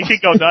 yeah, so. You can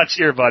go nuts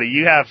here, buddy.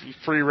 You have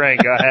free reign.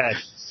 Go ahead.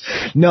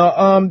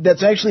 No,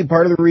 that's actually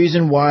part of the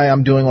reason why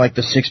I'm doing like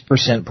the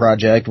 6%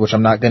 project, which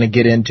I'm not going to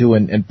get into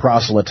and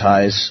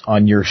proselytize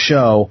on your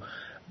show.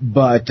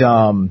 But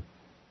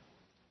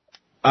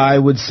I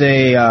would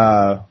say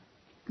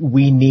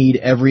we need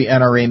every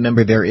NRA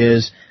member there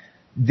is.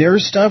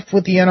 There's stuff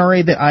with the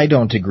NRA that I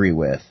don't agree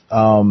with.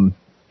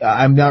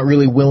 I'm not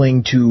really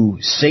willing to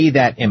say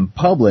that in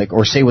public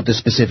or say what the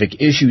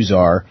specific issues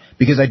are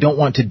because I don't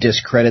want to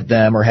discredit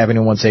them or have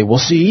anyone say, well,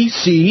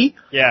 see.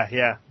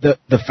 Yeah.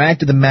 The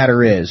fact of the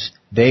matter is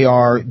they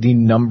are the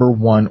number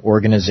one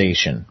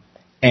organization.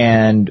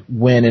 And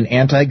when an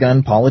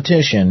anti-gun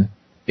politician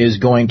is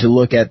going to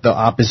look at the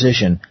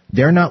opposition,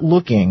 they're not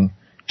looking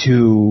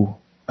to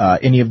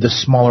any of the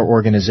smaller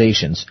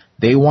organizations.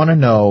 They want to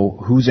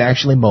know who's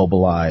actually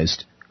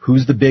mobilized,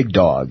 who's the big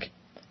dog,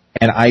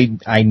 and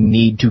I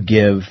need to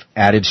give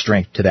added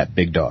strength to that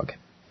big dog.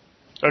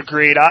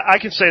 Agreed. I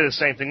can say the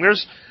same thing.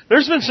 There's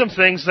been some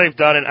things they've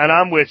done, and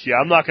I'm with you.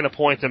 I'm not going to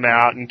point them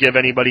out and give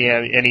anybody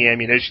any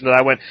ammunition that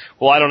I went,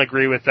 well, I don't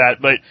agree with that.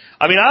 But,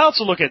 I mean, I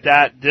also look at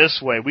that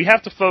this way. We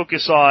have to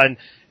focus on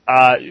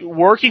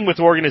working with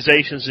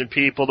organizations and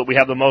people that we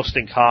have the most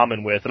in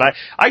common with. And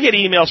I get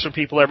emails from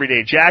people every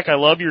day, Jack, I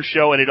love your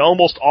show, and it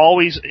almost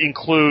always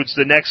includes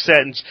the next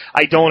sentence,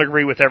 I don't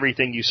agree with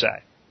everything you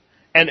say.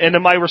 And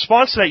my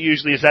response to that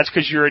usually is that's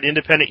because you're an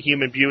independent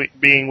human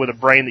being with a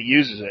brain that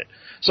uses it.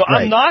 So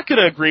right. I'm not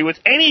going to agree with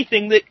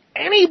anything that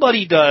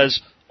anybody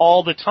does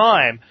all the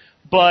time,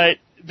 but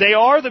they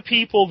are the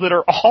people that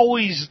are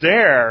always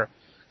there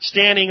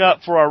standing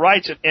up for our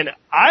rights. And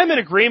I'm in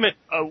agreement,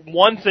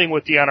 one thing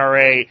with the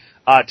NRA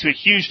to a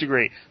huge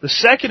degree. The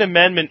Second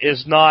Amendment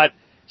is not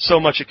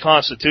so much a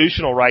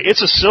constitutional right.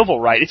 It's a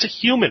civil right. It's a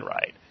human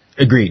right.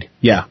 Agreed.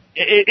 Yeah.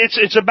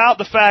 It's about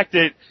the fact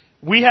that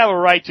we have a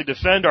right to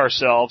defend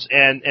ourselves,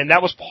 and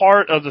that was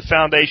part of the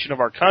foundation of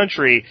our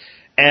country.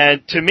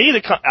 And to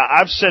me,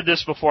 I've said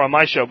this before on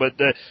my show, but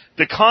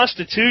the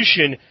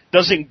Constitution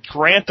doesn't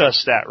grant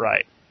us that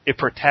right. It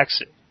protects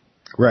it.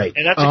 Right.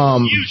 And that's a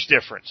huge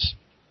difference.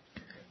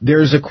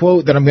 There's a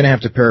quote that I'm going to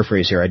have to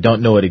paraphrase here. I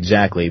don't know it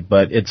exactly,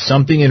 but it's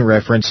something in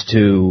reference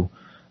to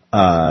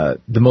the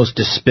most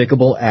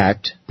despicable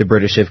act the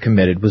British have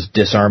committed was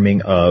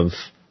disarming of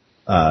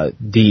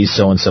these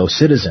so-and-so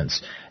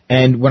citizens.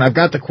 And when I've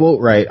got the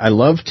quote right, I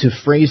love to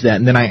phrase that,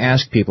 and then I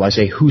ask people, I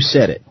say, who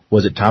said it?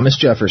 Was it Thomas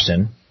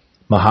Jefferson,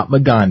 Mahatma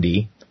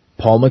Gandhi,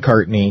 Paul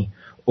McCartney,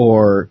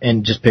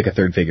 and just pick a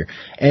third figure.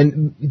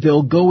 And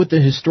they'll go with the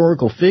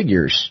historical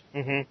figures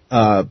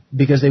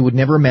because they would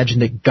never imagine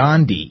that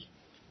Gandhi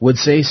would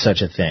say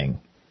such a thing.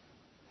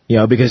 You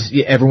know, because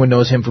everyone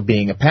knows him for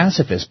being a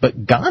pacifist.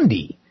 But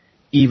Gandhi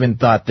even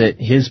thought that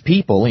his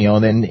people, you know,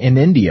 in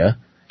India,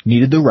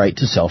 needed the right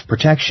to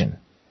self-protection.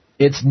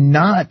 It's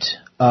not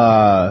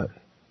a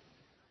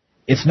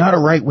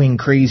right-wing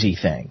crazy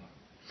thing.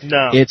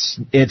 No.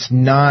 It's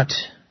not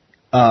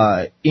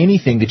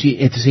anything that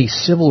it's a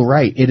civil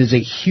right. It is a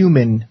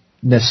human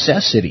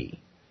necessity.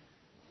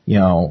 You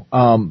know,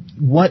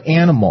 what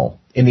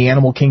animal in the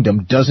animal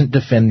kingdom doesn't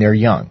defend their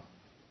young?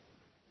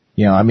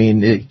 You know, I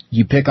mean,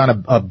 you pick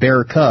on a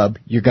bear cub,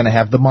 you're going to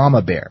have the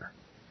mama bear.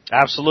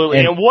 Absolutely.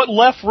 And what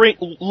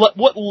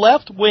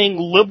left-wing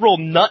liberal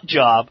nut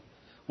job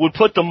would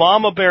put the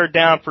mama bear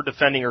down for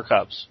defending her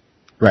cubs?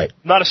 Right.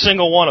 Not a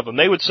single one of them.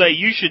 They would say,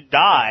 you should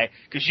die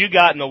because you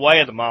got in the way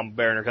of the mama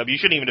bear and her cub. You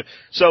shouldn't even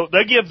So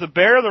they give the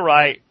bear the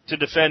right to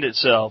defend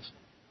itself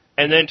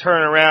and then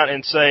turn around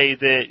and say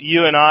that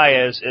you and I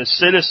as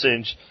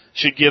citizens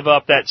should give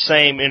up that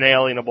same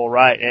inalienable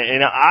right.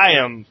 And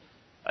I am,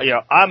 you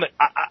know, I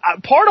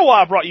part of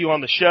why I brought you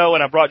on the show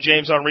and I brought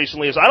James on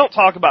recently is I don't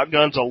talk about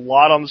guns a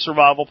lot on the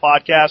Survival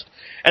Podcast.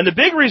 And the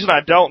big reason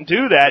I don't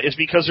do that is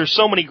because there's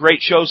so many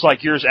great shows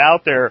like yours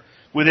out there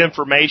with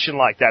information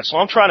like that. So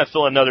I'm trying to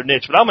fill another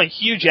niche, but I'm a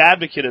huge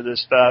advocate of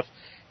this stuff.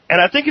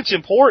 And I think it's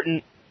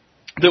important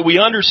that we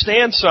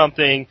understand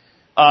something,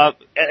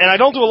 and I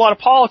don't do a lot of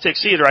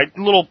politics either.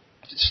 Little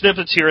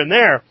snippets here and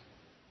there.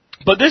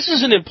 But this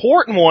is an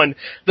important one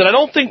that I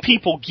don't think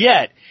people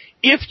get.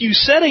 If you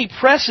set a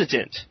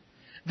precedent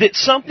that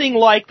something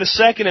like the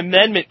Second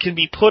Amendment can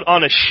be put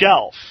on a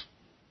shelf,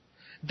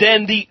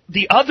 then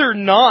the other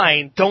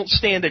 9 don't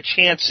stand a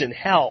chance in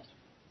hell.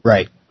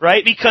 Right.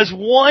 Right? Because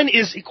one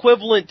is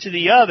equivalent to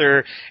the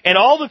other, and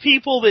all the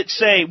people that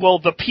say, well,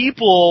 the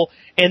people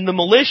and the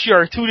militia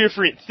are two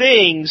different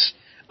things,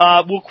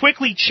 will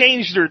quickly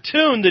change their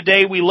tune the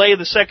day we lay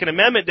the Second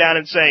Amendment down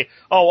and say,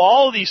 oh,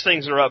 all of these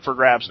things are up for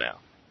grabs now.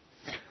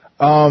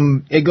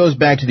 It goes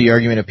back to the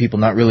argument of people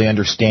not really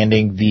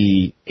understanding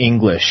the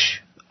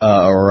English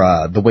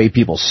or the way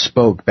people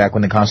spoke back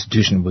when the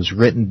Constitution was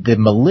written. The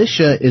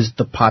militia is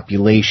the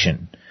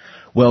population.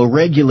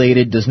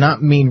 Well-regulated does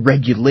not mean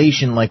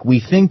regulation like we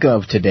think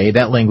of today.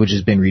 That language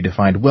has been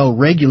redefined.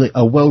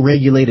 A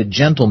well-regulated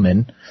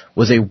gentleman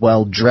was a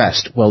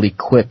well-dressed,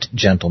 well-equipped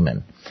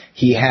gentleman.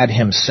 He had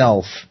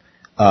himself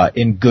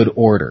in good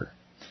order.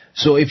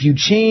 So if you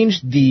change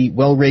the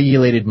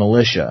well-regulated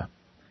militia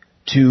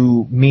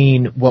to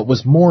mean what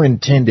was more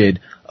intended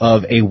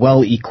of a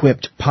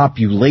well-equipped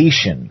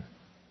population,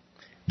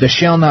 the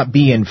shall not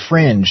be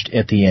infringed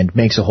at the end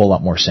makes a whole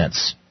lot more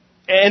sense.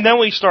 And then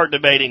we start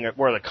debating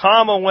where the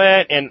comma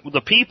went, and the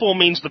people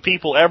means the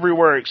people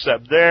everywhere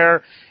except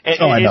there.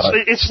 And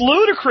it's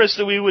ludicrous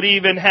that we would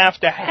even have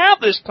to have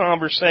this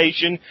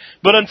conversation,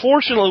 but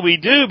unfortunately we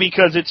do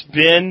because it's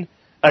been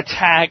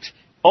attacked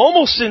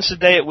almost since the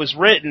day it was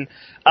written.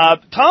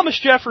 Thomas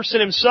Jefferson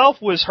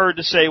himself was heard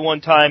to say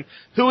one time,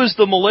 "Who is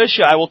the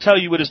militia? I will tell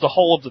you it is the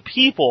whole of the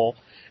people."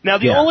 Now,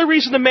 the only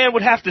reason the man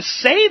would have to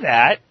say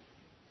that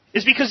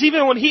is because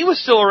even when he was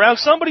still around,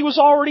 somebody was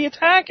already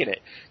attacking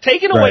it.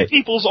 Taking away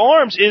people's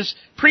arms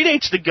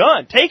predates the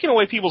gun. Taking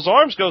away people's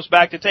arms goes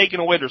back to taking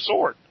away their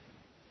sword.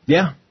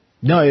 Yeah.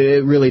 No,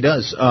 it really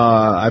does.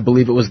 I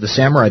believe it was the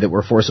samurai that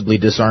were forcibly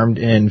disarmed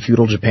in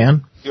feudal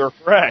Japan. You're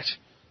correct.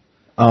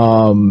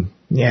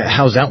 Yeah,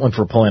 how's that one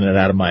for pulling it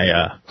out of my,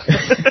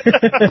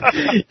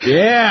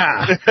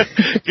 Yeah.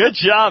 Good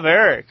job,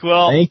 Eric.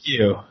 Well, thank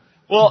you.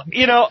 Well,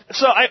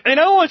 so I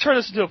don't want to turn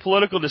this into a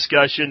political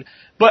discussion,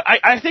 but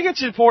I think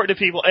it's important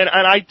to people, and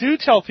I do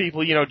tell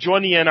people,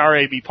 join the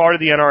NRA, be part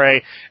of the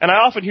NRA, and I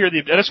often hear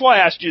and that's why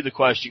I asked you the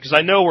question, because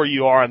I know where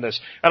you are on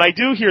this, and I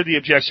do hear the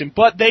objection,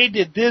 but they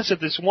did this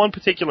at this one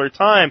particular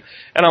time,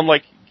 and I'm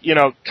like,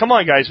 come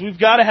on, guys, we've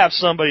got to have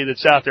somebody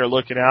that's out there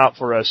looking out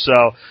for us.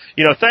 So,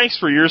 thanks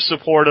for your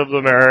support of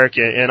America,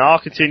 and I'll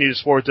continue to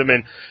support them.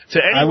 And to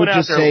anyone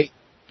out there,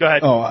 go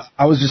ahead. Oh,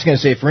 I was just going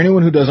to say, for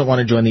anyone who doesn't want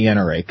to join the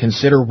NRA,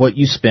 consider what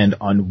you spend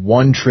on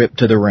one trip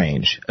to the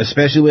range,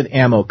 especially with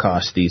ammo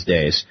costs these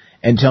days,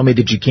 and tell me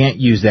that you can't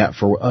use that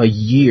for a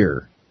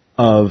year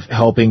of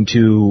helping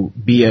to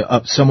be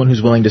someone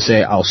who's willing to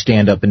say, I'll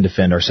stand up and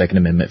defend our Second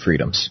Amendment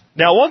freedoms.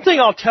 Now, one thing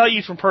I'll tell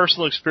you from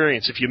personal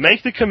experience, if you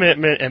make the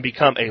commitment and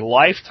become a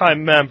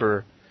lifetime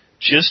member,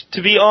 just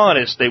to be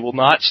honest, they will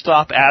not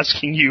stop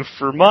asking you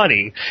for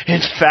money.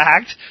 In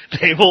fact,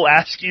 they will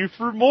ask you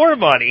for more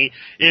money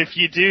if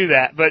you do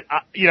that. But,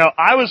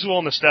 I was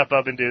willing to step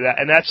up and do that.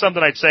 And that's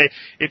something I'd say,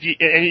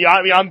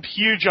 I'm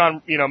huge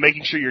on,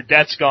 making sure your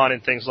debt's gone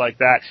and things like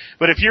that.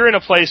 But if you're in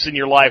a place in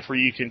your life where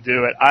you can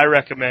do it, I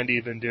recommend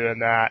even doing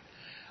that.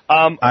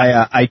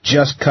 I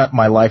just cut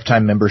my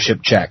lifetime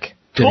membership check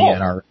to cool. the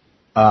NRA.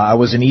 I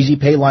was an Easy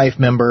Pay Life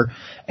member,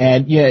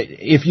 and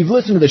if you've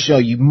listened to the show,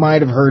 you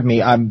might have heard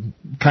me. I'm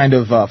kind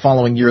of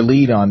following your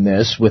lead on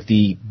this with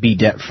the Be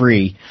Debt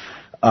Free.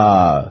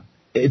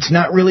 It's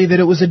not really that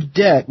it was a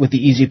debt with the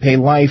Easy Pay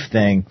Life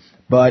thing,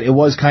 but it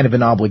was kind of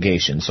an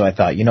obligation. So I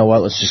thought, you know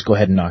what, let's just go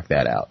ahead and knock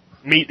that out.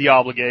 Meet the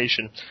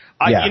obligation.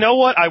 Yeah. You know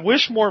what? I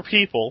wish more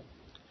people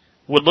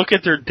would look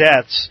at their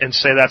debts and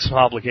say that's an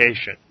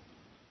obligation.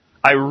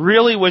 I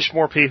really wish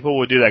more people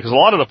would do that, because a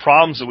lot of the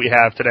problems that we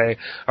have today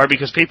are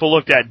because people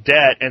looked at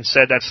debt and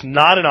said that's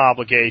not an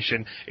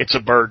obligation, it's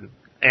a burden.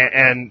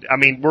 And I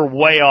mean, we're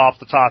way off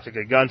the topic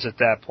of guns at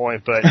that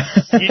point, but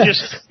you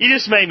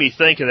just made me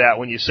think of that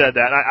when you said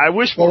that. And I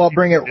wish more I'll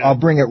bring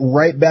it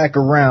right back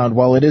around.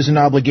 While it is an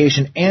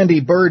obligation and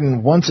a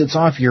burden, once it's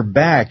off your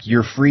back,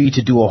 you're free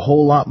to do a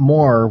whole lot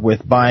more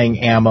with buying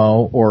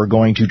ammo or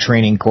going to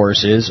training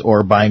courses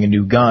or buying a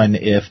new gun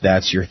if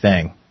that's your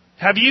thing.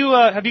 Have you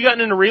gotten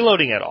into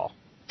reloading at all?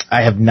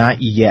 I have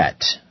not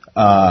yet.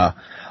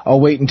 I'll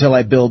wait until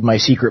I build my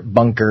secret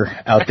bunker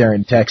out there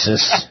in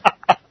Texas.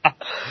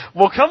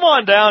 Well, come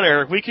on down,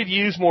 Eric. We could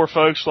use more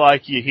folks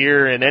like you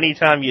here, and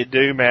anytime you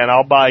do, man,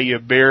 I'll buy you a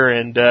beer,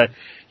 and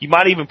you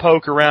might even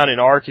poke around in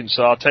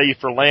Arkansas. I'll tell you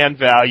for land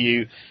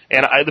value.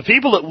 And the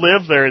people that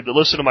live there that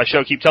listen to my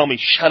show keep telling me,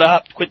 shut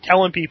up, quit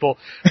telling people.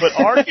 But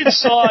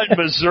Arkansas and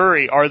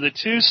Missouri are the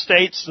two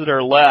states that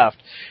are left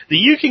that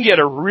you can get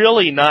a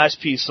really nice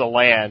piece of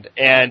land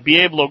and be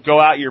able to go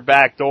out your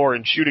back door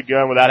and shoot a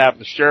gun without having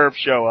the sheriff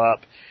show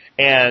up,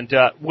 and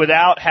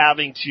without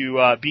having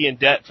to be in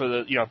debt for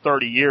the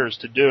 30 years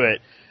to do it.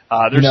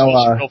 There's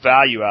some real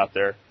value out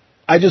there.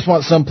 I just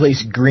want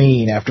someplace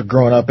green after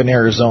growing up in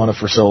Arizona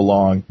for so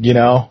long.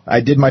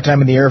 I did my time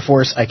in the Air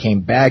Force. I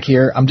came back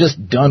here. I'm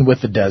just done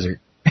with the desert.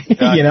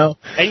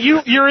 And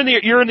you're in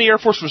the Air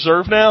Force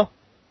Reserve now?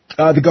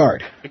 The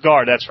Guard. The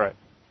Guard, that's right.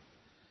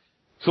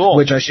 Cool.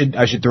 Which I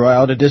should throw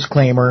out a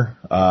disclaimer.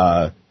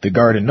 The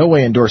Guard in no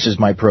way endorses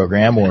my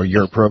program or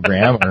your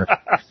program or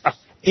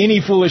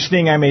any foolish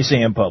thing I may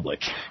say in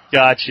public.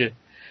 Gotcha.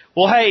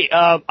 Well, hey,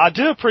 I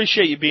do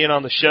appreciate you being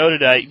on the show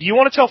today. Do you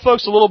want to tell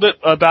folks a little bit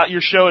about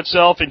your show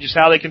itself and just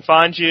how they can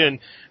find you and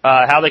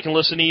how they can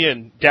listen to you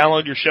and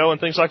download your show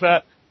and things like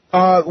that?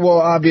 Well,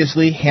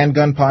 obviously,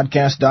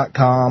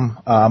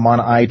 handgunpodcast.com. I'm on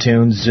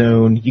iTunes,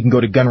 Zune. You can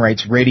go to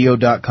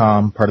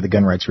gunrightsradio.com, part of the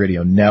Gun Rights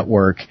Radio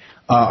Network.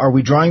 Are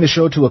we drawing the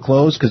show to a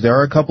close? Because there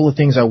are a couple of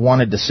things I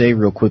wanted to say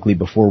real quickly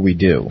before we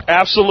do.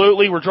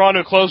 Absolutely. We're drawing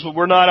to a close, but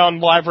we're not on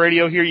live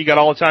radio here. You got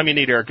all the time you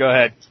need, Eric. Go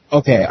ahead.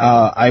 Okay.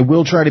 I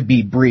will try to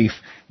be brief.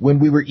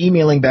 When we were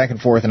emailing back and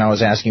forth and I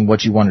was asking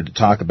what you wanted to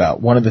talk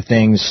about, one of the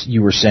things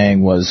you were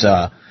saying was,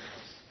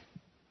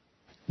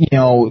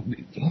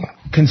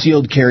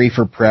 concealed carry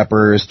for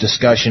preppers,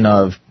 discussion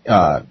of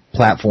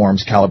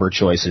platforms, caliber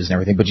choices, and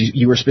everything. But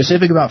you were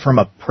specific about from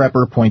a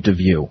prepper point of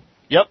view.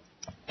 Yep.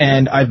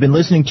 And I've been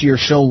listening to your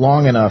show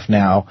long enough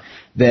now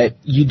that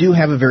you do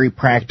have a very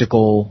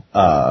practical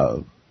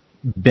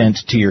bent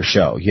to your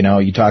show.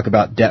 You talk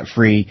about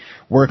debt-free,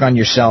 work on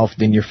yourself,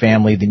 then your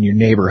family, then your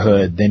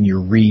neighborhood, then your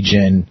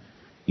region,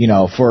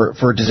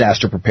 for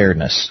disaster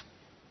preparedness.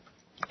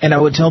 And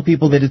I would tell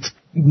people that it's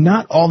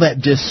not all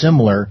that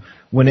dissimilar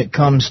when it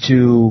comes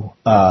to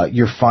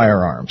your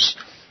firearms.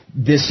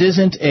 This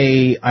isn't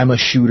I'm a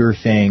shooter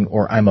thing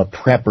or I'm a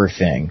prepper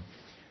thing.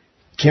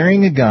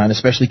 Carrying a gun,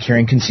 especially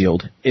carrying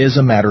concealed, is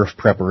a matter of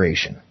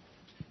preparation.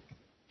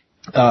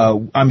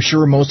 I'm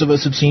sure most of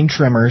us have seen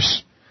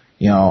Trimmers.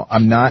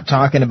 I'm not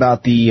talking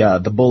about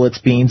the bullets,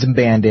 beans, and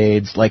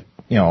Band-Aids like,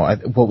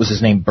 what was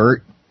his name,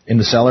 Bert in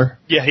the cellar?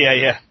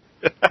 Yeah.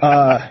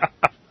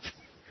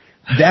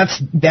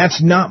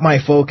 That's not my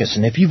focus.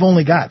 And if you've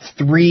only got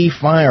 3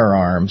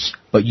 firearms,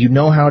 but you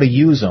know how to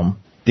use them,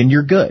 then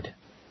you're good.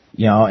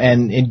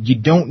 And you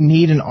don't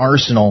need an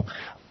arsenal.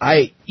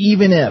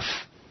 Even if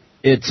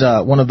it's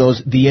one of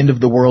those the end of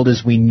the world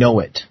as we know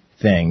it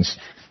things,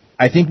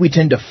 I think we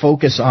tend to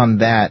focus on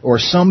that, or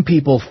some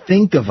people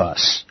think of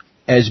us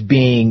as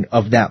being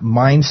of that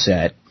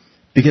mindset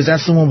because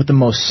that's the one with the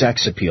most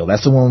sex appeal.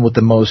 That's the one with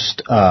the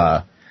most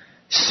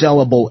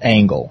sellable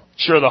angle.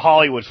 Sure, the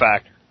Hollywood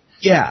factor.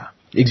 Yeah,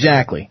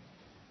 exactly.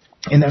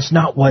 And that's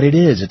not what it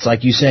is. It's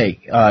like you say,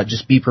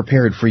 just be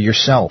prepared for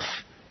yourself,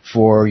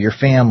 for your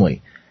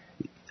family.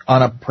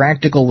 On a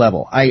practical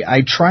level,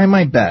 I try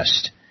my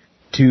best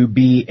to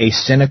be a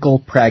cynical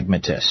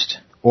pragmatist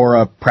or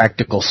a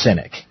practical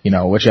cynic,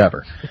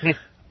 whichever.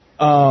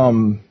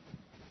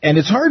 And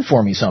it's hard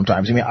for me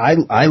sometimes. I mean,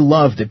 I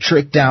love the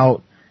tricked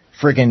out,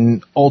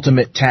 friggin'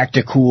 ultimate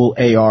tactical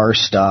AR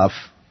stuff,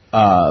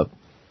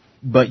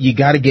 but you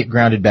got to get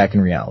grounded back in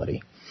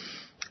reality.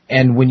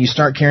 And when you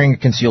start carrying a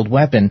concealed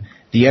weapon,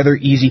 the other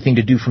easy thing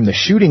to do from the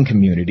shooting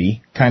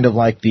community, kind of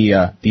like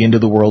the end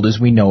of the world as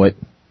we know it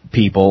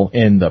people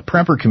in the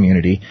prepper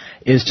community,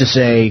 is to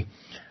say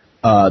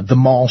the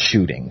mall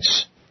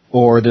shootings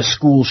or the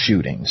school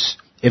shootings.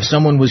 If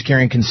someone was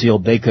carrying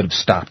concealed, they could have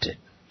stopped it.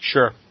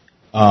 Sure.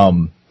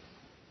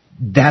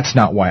 That's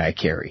not why I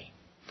carry.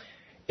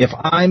 If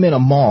I'm in a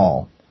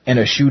mall and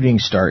a shooting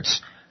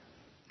starts,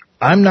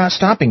 I'm not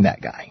stopping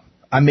that guy.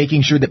 I'm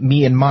making sure that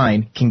me and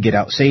mine can get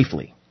out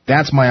safely.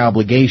 That's my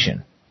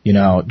obligation.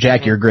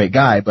 Jack, you're a great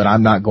guy, but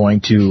I'm not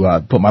going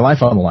to put my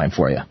life on the line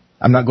for you.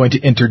 I'm not going to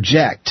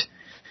interject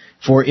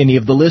for any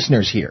of the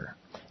listeners here.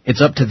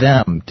 It's up to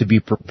them to be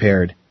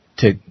prepared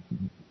to,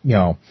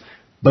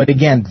 But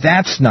again,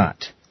 that's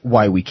not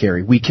why we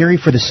carry. We carry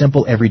for the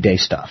simple everyday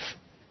stuff.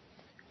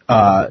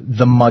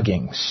 The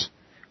muggings,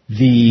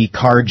 the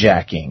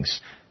carjackings,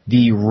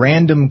 the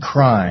random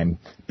crime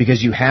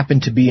because you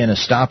happen to be in a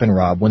stop and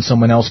rob when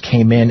someone else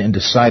came in and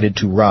decided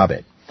to rob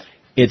it.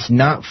 It's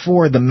not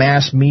for the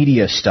mass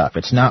media stuff.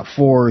 It's not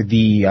for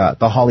the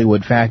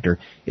Hollywood factor.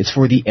 It's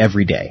for the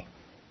everyday.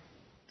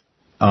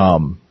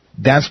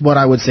 That's what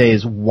I would say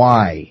is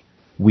why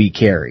we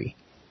carry.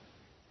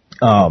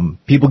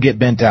 People get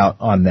bent out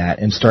on that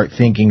and start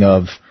thinking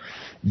of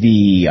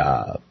the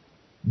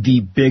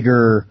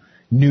bigger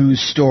news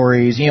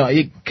stories,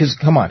 because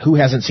come on, who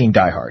hasn't seen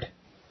Die Hard?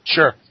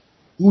 Sure.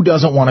 Who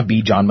doesn't want to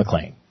be John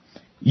McClane?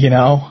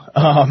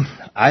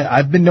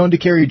 I've been known to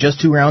carry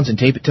just 2 rounds and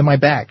tape it to my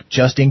back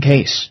just in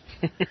case.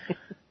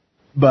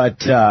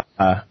 But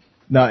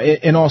no,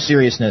 in all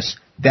seriousness,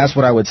 that's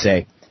what I would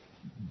say.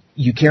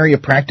 You carry a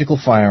practical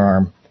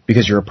firearm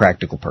because you're a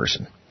practical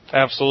person.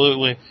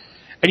 Absolutely.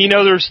 And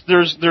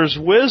there's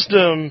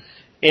wisdom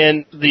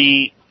in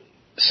the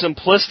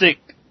simplistic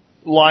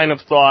line of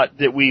thought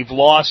that we've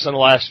lost in the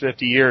last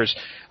 50 years.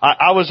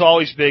 I was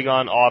always big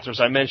on authors.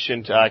 I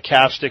mentioned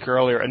Capstick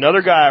earlier.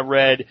 Another guy I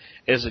read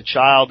as a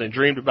child and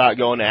dreamed about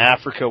going to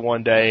Africa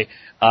one day,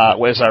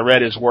 as I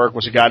read his work,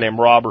 was a guy named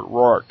Robert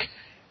Rourke.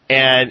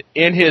 And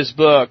in his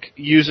book,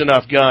 Use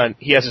Enough Gun,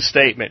 he has a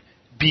statement: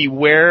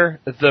 beware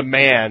the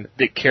man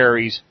that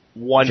carries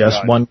one gun.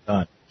 Just one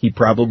gun. He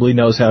probably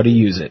knows how to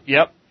use it.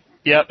 Yep.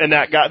 And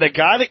the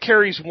guy that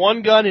carries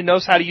one gun and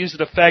knows how to use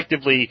it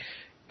effectively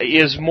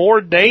is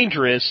more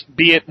dangerous,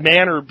 be it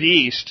man or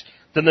beast,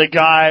 than the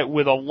guy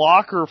with a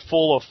locker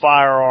full of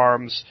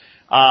firearms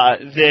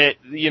that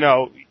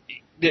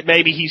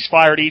maybe he's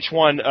fired each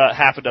one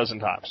half a dozen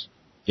times.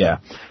 Yeah.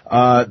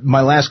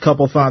 My last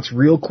couple thoughts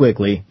real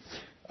quickly.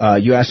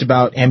 You asked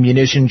about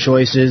ammunition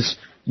choices.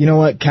 You know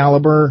what?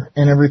 Caliber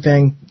and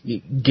everything,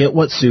 get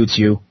what suits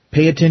you.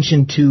 Pay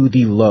attention to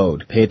the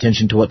load. Pay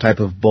attention to what type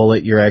of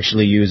bullet you're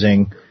actually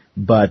using.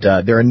 But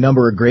there are a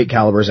number of great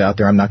calibers out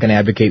there. I'm not going to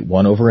advocate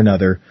one over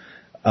another.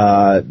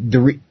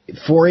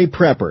 For a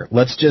prepper,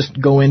 let's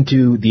just go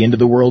into the end of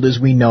the world as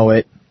we know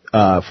it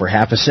for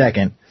half a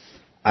second.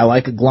 I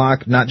like a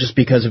Glock not just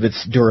because of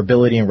its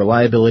durability and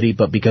reliability,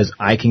 but because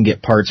I can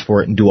get parts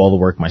for it and do all the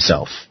work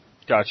myself.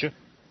 Gotcha.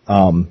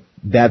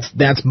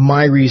 That's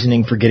my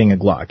reasoning for getting a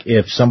Glock.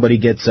 If somebody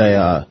gets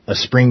a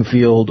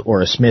Springfield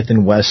or a Smith &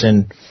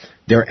 Wesson,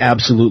 they're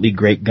absolutely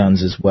great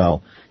guns as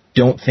well.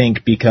 Don't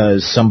think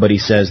because somebody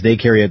says they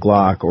carry a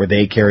Glock or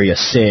they carry a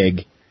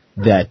SIG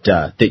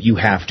that you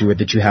have to, or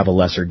that you have a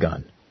lesser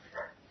gun.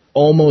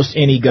 Almost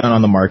any gun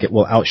on the market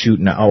will outshoot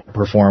and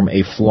outperform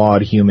a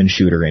flawed human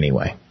shooter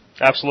anyway.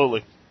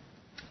 Absolutely.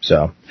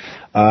 So,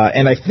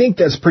 and I think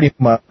that's pretty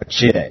much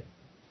it.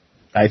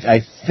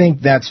 I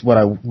think that's what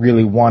I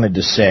really wanted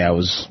to say. I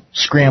was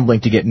scrambling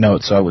to get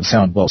notes so I would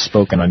sound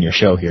well-spoken on your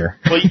show here.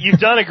 Well, you've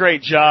done a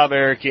great job,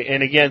 Eric,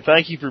 and again,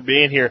 thank you for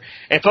being here.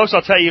 And folks,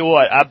 I'll tell you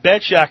what, I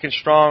bet you I can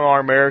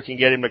strong-arm Eric and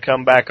get him to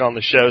come back on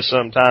the show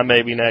sometime,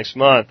 maybe next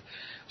month.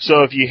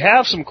 So if you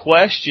have some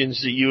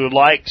questions that you would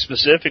like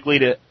specifically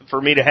for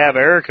me to have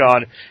Eric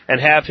on and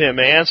have him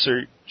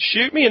answer,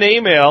 shoot me an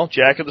email,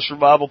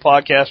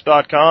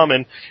 jack@thesurvivalpodcast.com,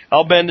 and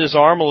I'll bend his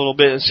arm a little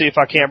bit and see if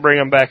I can't bring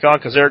him back on,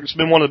 because Eric, it's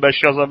been one of the best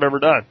shows I've ever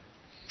done.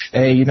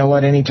 Hey, you know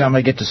what? Anytime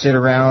I get to sit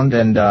around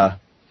and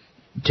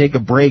take a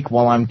break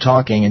while I'm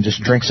talking and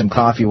just drink some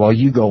coffee while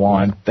you go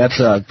on, that's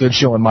a good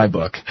show in my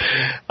book.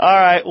 All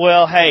right.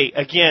 Well, hey,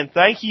 again,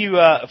 thank you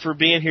for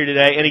being here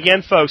today. And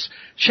again, folks,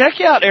 check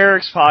out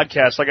Eric's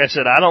podcast. Like I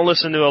said, I don't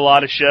listen to a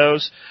lot of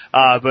shows,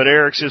 but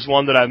Eric's is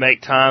one that I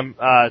make time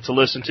to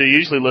listen to.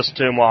 Usually listen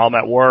to him while I'm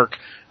at work,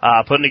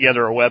 putting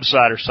together a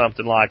website or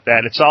something like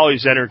that. It's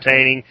always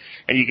entertaining,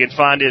 and you can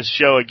find his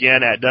show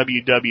again at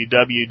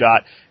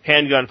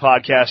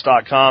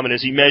www.handgunpodcast.com. And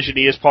as he mentioned,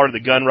 he is part of the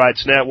Gun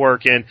Rights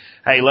Network. And,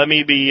 hey, let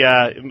me be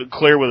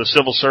clear with a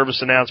civil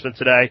service announcement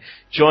today.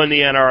 Join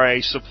the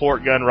NRA,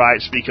 support gun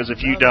rights, because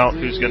if you don't,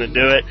 who's going to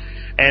do it?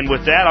 And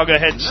with that, I'll go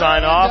ahead and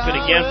sign off. And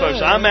again,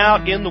 folks, I'm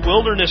out in the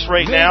wilderness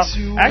right now.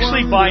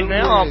 Actually, by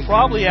now, I'm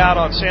probably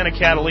out on Santa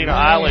Catalina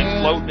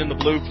Island floating in the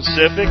blue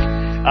Pacific.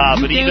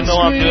 But even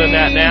though I'm doing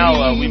that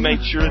now, we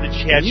made sure that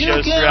you had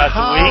shows throughout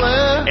the week.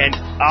 And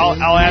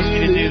I'll ask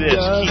you to do this.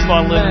 Keep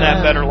on living that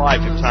better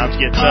life if times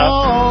get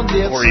tough,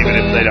 or even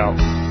if they don't.